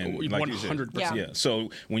talent, and like 100%. Yeah. So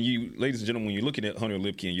when you, ladies and gentlemen, when you're looking at Hunter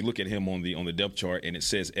Lipke and you look at him on the depth chart, and it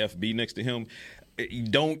says FB next to him, you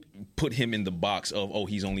don't put him in the box of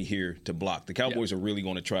he's only here to block. The Cowboys are really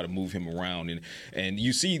going to try to move him around, and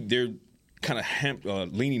you see they're kind of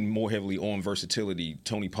leaning more heavily on versatility.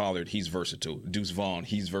 Tony Pollard, he's versatile. Deuce Vaughn,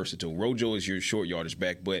 he's versatile. Rojo is your short yardage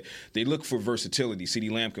back, but they look for versatility. CeeDee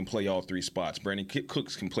Lamb can play all 3 spots. Brandon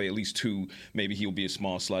Cooks can play at least 2. Maybe he'll be a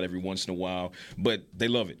small slot every once in a while, but they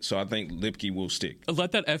love it. So I think Lipke will stick.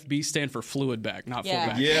 Let that FB stand for fluid back, not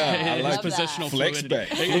fullback. Yeah, I like positional flex fluidity. back.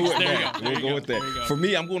 Fluid back. We'll go with that. For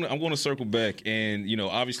me, I'm going to circle back, and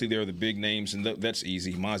obviously there are the big names, and that's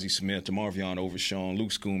easy. Mozzie Smith, Demarvion Overshown, Luke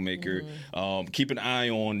Schoonmaker. Keep an eye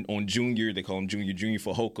on Junior. They call him Junior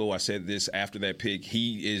for Hoko. I said this after that pick.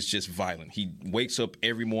 He is just violent. He wakes up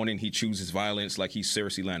every morning. He chooses violence like he's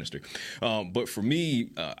Cersei Lannister. But for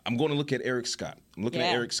me, I'm going to look at Eric Scott. I'm looking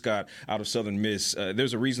at Eric Scott out of Southern Miss.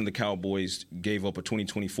 There's a reason the Cowboys gave up a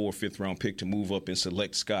 2024 fifth-round pick to move up and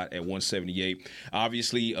select Scott at 178.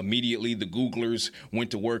 Obviously, immediately the Googlers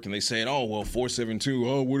went to work and they said,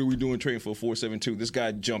 472. What are we doing trading for 472? This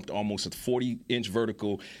guy jumped almost a 40-inch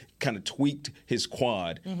vertical, kind of tweaked his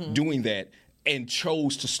quad doing that, and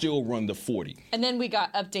chose to still run the 40. And then we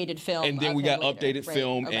got updated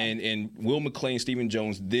film. And Will McClay and Stephen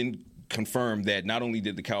Jones then confirmed that not only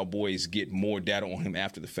did the Cowboys get more data on him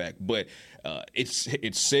after the fact, but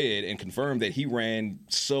it's said and confirmed that he ran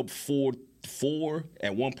sub 4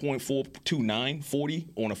 at 1.429 40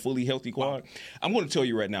 on a fully healthy quad. I'm going to tell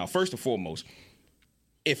you right now, first and foremost,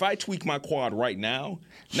 if I tweak my quad right now,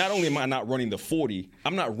 not only am I not running the 40,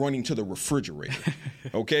 I'm not running to the refrigerator.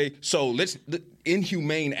 Okay? So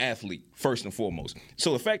inhumane athlete, first and foremost.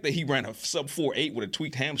 So the fact that he ran a sub 4.8 with a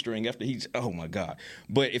tweaked hamstring after oh my God.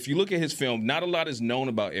 But if you look at his film, not a lot is known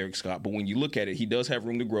about Eric Scott, but when you look at it, he does have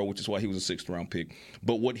room to grow, which is why he was a 6th round pick.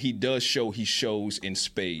 But what he does show, he shows in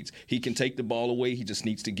spades. He can take the ball away. He just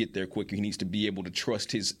needs to get there quicker. He needs to be able to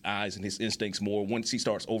trust his eyes and his instincts more. Once he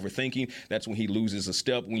starts overthinking, that's when he loses a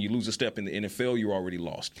step. When you lose a step in the NFL, you're already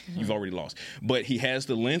lost. Mm-hmm. You've already lost. But he has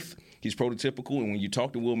the length. He's prototypical. And when you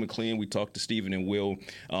talk to Will McClay, we talked to Stephen and Will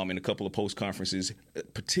in a couple of post conferences,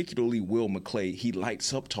 particularly Will McClay, he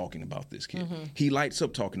lights up talking about this kid. Mm-hmm. He lights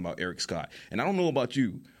up talking about Eric Scott. And I don't know about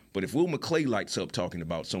you, but if Will McClay lights up talking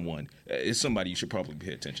about someone, it's somebody you should probably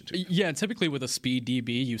pay attention to. Yeah, and typically with a speed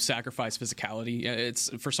DB, you sacrifice physicality. It's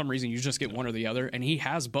for some reason you just get one or the other, and he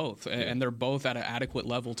has both, and they're both at an adequate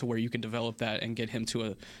level to where you can develop that and get him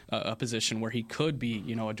to a position where he could be,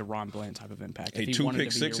 a DeRon Bland type of impact. Hey, 2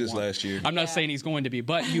 pick sixes last year. I'm not saying he's going to be,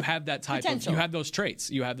 but you have that type of, you have those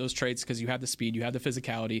traits. You have those traits because you have the speed, you have the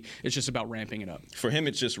physicality. It's just about ramping it up. For him,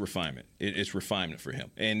 it's just refinement. It's refinement for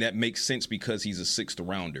him, and that makes sense because he's a 6th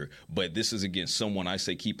rounder. But this is, again, someone I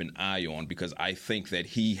say keep an eye on because I think that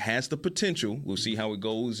he has the potential. We'll see how it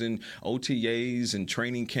goes in OTAs and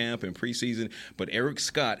training camp and preseason. But Eric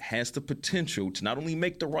Scott has the potential to not only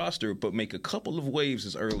make the roster, but make a couple of waves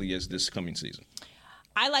as early as this coming season.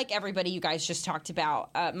 I like everybody you guys just talked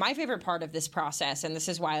about. My favorite part of this process, and this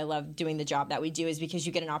is why I love doing the job that we do, is because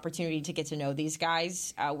you get an opportunity to get to know these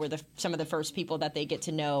guys. We're some of the first people that they get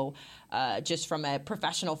to know just from a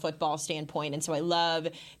professional football standpoint. And so I love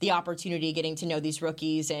the opportunity getting to know these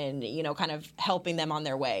rookies and, kind of helping them on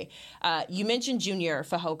their way. You mentioned Junior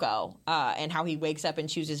Fehoko and how he wakes up and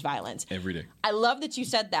chooses violence. Every day. I love that you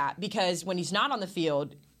said that because when he's not on the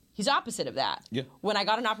field, he's opposite of that. Yeah. When I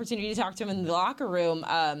got an opportunity to talk to him in the locker room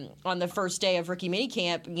on the first day of rookie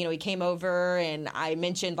minicamp, he came over and I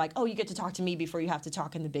mentioned you get to talk to me before you have to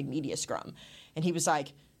talk in the big media scrum. And he was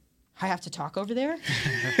like, I have to talk over there?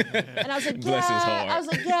 And I was like, yeah. Bless his heart. I was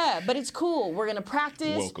like, yeah, but it's cool. We're going to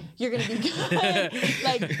practice. Welcome. You're going to be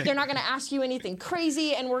good. They're not going to ask you anything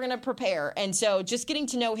crazy and we're going to prepare. And so just getting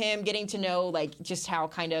to know him, getting to know just how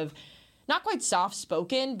kind of, not quite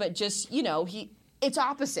soft-spoken, but just, it's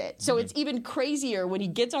opposite. So it's even crazier when he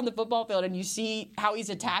gets on the football field and you see how he's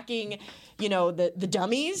attacking, the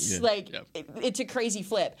dummies. Yeah. It's a crazy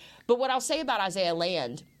flip. But what I'll say about Isaiah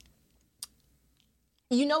Land,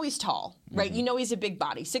 he's tall, right? Mm-hmm. He's a big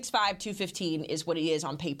body. 6'5", 215 is what he is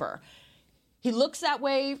on paper. He looks that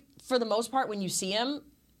way for the most part when you see him.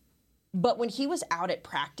 But when he was out at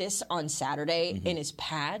practice on Saturday in his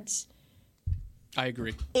pads, I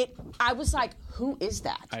agree. I was like, who is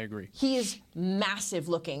that? I agree. He is massive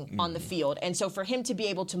looking on the field. And so for him to be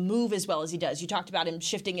able to move as well as he does, you talked about him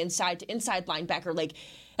shifting inside to inside linebacker,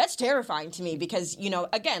 that's terrifying to me because,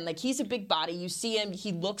 again, he's a big body. You see him,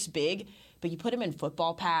 he looks big, but you put him in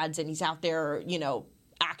football pads and he's out there,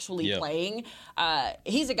 actually playing.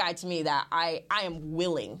 He's a guy to me that I am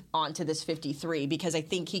willing onto this 53 because I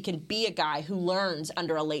think he can be a guy who learns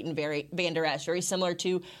under a Leighton Vander Esch, very similar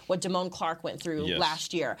to what Damone Clark went through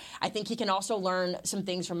last year. I think he can also learn some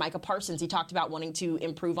things from Micah Parsons. He talked about wanting to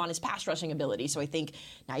improve on his pass rushing ability. So I think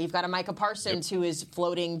now you've got a Micah Parsons who is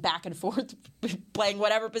floating back and forth, playing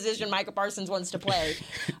whatever position Micah Parsons wants to play.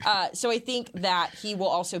 So I think that he will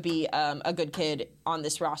also be a good kid on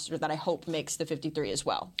this roster that I hope makes the 53 as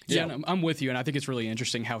well. Yeah, and I'm with you, and I think it's really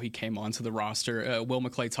interesting how he came onto the roster. Will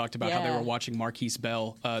McClay talked about how they were watching Marquise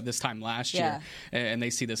Bell this time last year, and they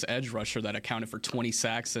see this edge rusher that accounted for 20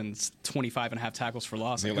 sacks and 25 and a half tackles for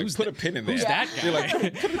loss. They're put a pin in that. Who's that guy? They're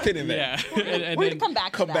like, put a pin in that. Yeah. And we're going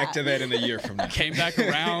to come back to that in a year from now. Came back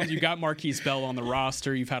around. You got Marquise Bell on the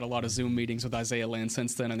roster. You've had a lot of Zoom meetings with Isaiah Land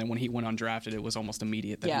since then, and then when he went undrafted, it was almost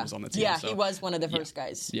immediate that he was on the team. Yeah, so, he was one of the first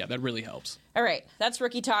guys. Yeah, that really helps. All right, that's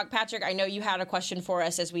Rookie Talk. Patrick, I know you had a question for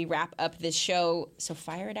us as we wrap up this show, so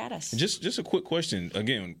fire it at us. Just a quick question.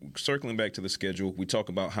 Again, circling back to the schedule, we talk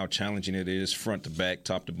about how challenging it is front to back,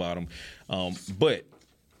 top to bottom. But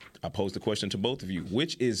I pose the question to both of you.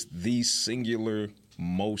 Which is the singular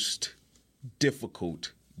most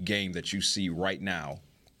difficult game that you see right now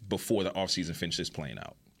before the offseason finishes playing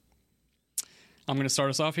out? I'm going to start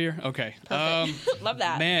us off here. Okay. Love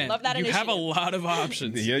that. Man, love that you initiative. have a lot of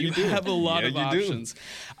options. Yeah, you do. have a lot of you options.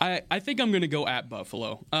 I think I'm going to go at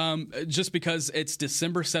Buffalo, just because it's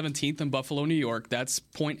December 17th in Buffalo, New York. That's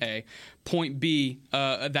point A. Point B,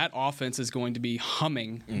 that offense is going to be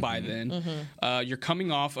humming by then. You're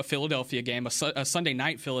coming off a Philadelphia game, a Sunday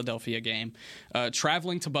night Philadelphia game.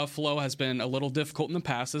 Traveling to Buffalo has been a little difficult in the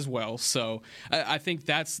past as well. So I think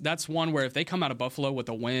that's one where if they come out of Buffalo with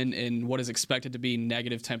a win in what is expected to be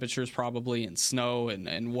negative temperatures probably and snow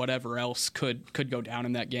and whatever else could go down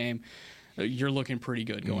in that game, you're looking pretty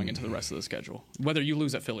good going into the rest of the schedule, whether you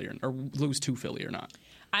lose at Philly or lose to Philly or not.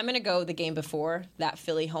 I'm going to go the game before that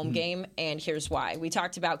Philly home game, and here's why. We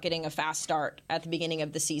talked about getting a fast start at the beginning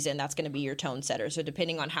of the season. That's going to be your tone setter. So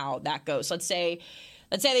depending on how that goes, let's say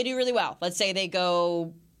they do really well. Let's say they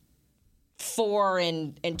go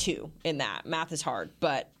 4-2 in that. Math is hard,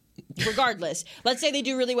 but regardless, let's say they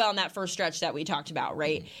do really well in that first stretch that we talked about,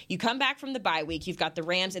 right? You come back from the bye week, you've got the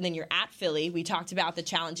Rams, and then you're at Philly. We talked about the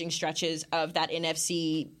challenging stretches of that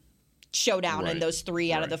NFC showdown in those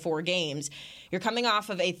 3 out of the 4 games. You're coming off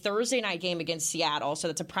of a Thursday night game against Seattle, so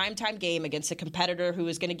that's a primetime game against a competitor who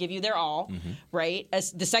is going to give you their all, right?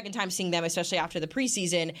 As the second time seeing them, especially after the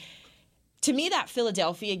preseason. To me, that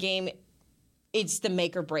Philadelphia game, it's the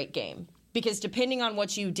make or break game. Because depending on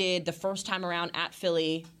what you did the first time around at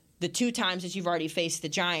Philly, the 2 times that you've already faced the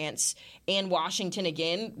Giants and Washington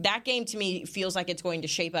again, that game to me feels like it's going to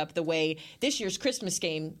shape up the way this year's Christmas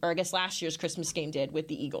game, or I guess last year's Christmas game did with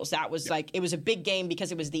the Eagles. That was it was a big game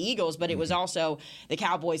because it was the Eagles, but it was also the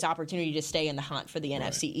Cowboys' opportunity to stay in the hunt for the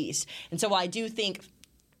NFC East. And so while I do think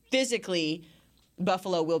physically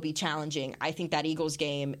Buffalo will be challenging, I think that Eagles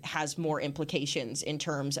game has more implications in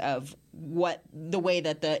terms of the way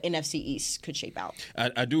that the NFC East could shape out.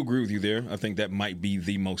 I do agree with you there. I think that might be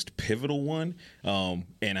the most pivotal one.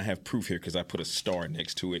 And I have proof here because I put a star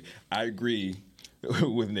next to it. I agree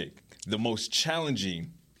with Nick. The most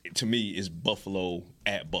challenging to me is Buffalo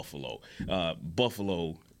at Buffalo.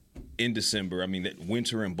 Buffalo in December. I mean, that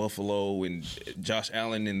winter in Buffalo and Josh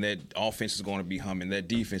Allen and that offense is going to be humming. That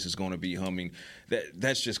defense is going to be humming.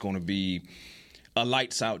 That's just going to be a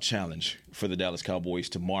lights-out challenge for the Dallas Cowboys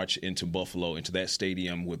to march into Buffalo, into that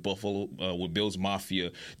stadium with with Bills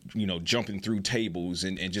Mafia, jumping through tables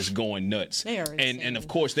and just going nuts. They are insane. And of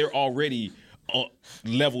course, they're already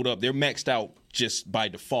leveled up. They're maxed out just by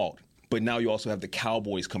default. But now you also have the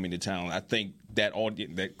Cowboys coming to town. I think that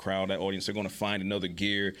audience, that audience, they're going to find another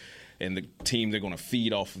gear, and the team, they're going to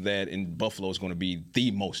feed off of that, and Buffalo is going to be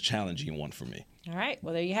the most challenging one for me. All right.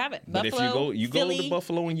 Well, there you have it. But Buffalo, if you go to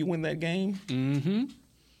Buffalo and you win that game,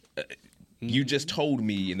 you just told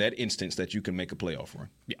me in that instance that you can make a playoff run.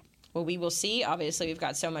 Yeah. Well, we will see. Obviously, we've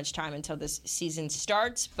got so much time until this season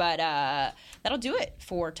starts, but that'll do it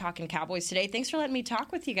for Talkin' Cowboys today. Thanks for letting me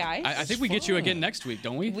talk with you guys. I think we get you again next week,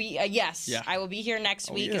 don't we? Yes. Yeah. I will be here next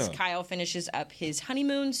week as Kyle finishes up his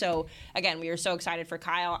honeymoon. So, again, we are so excited for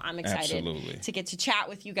Kyle. I'm excited to get to chat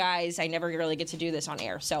with you guys. I never really get to do this on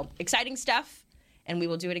air. So, exciting stuff, and we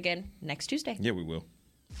will do it again next Tuesday. Yeah, we will.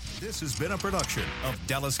 This has been a production of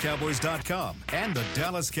DallasCowboys.com and the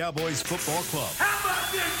Dallas Cowboys Football Club. How about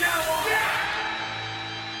this,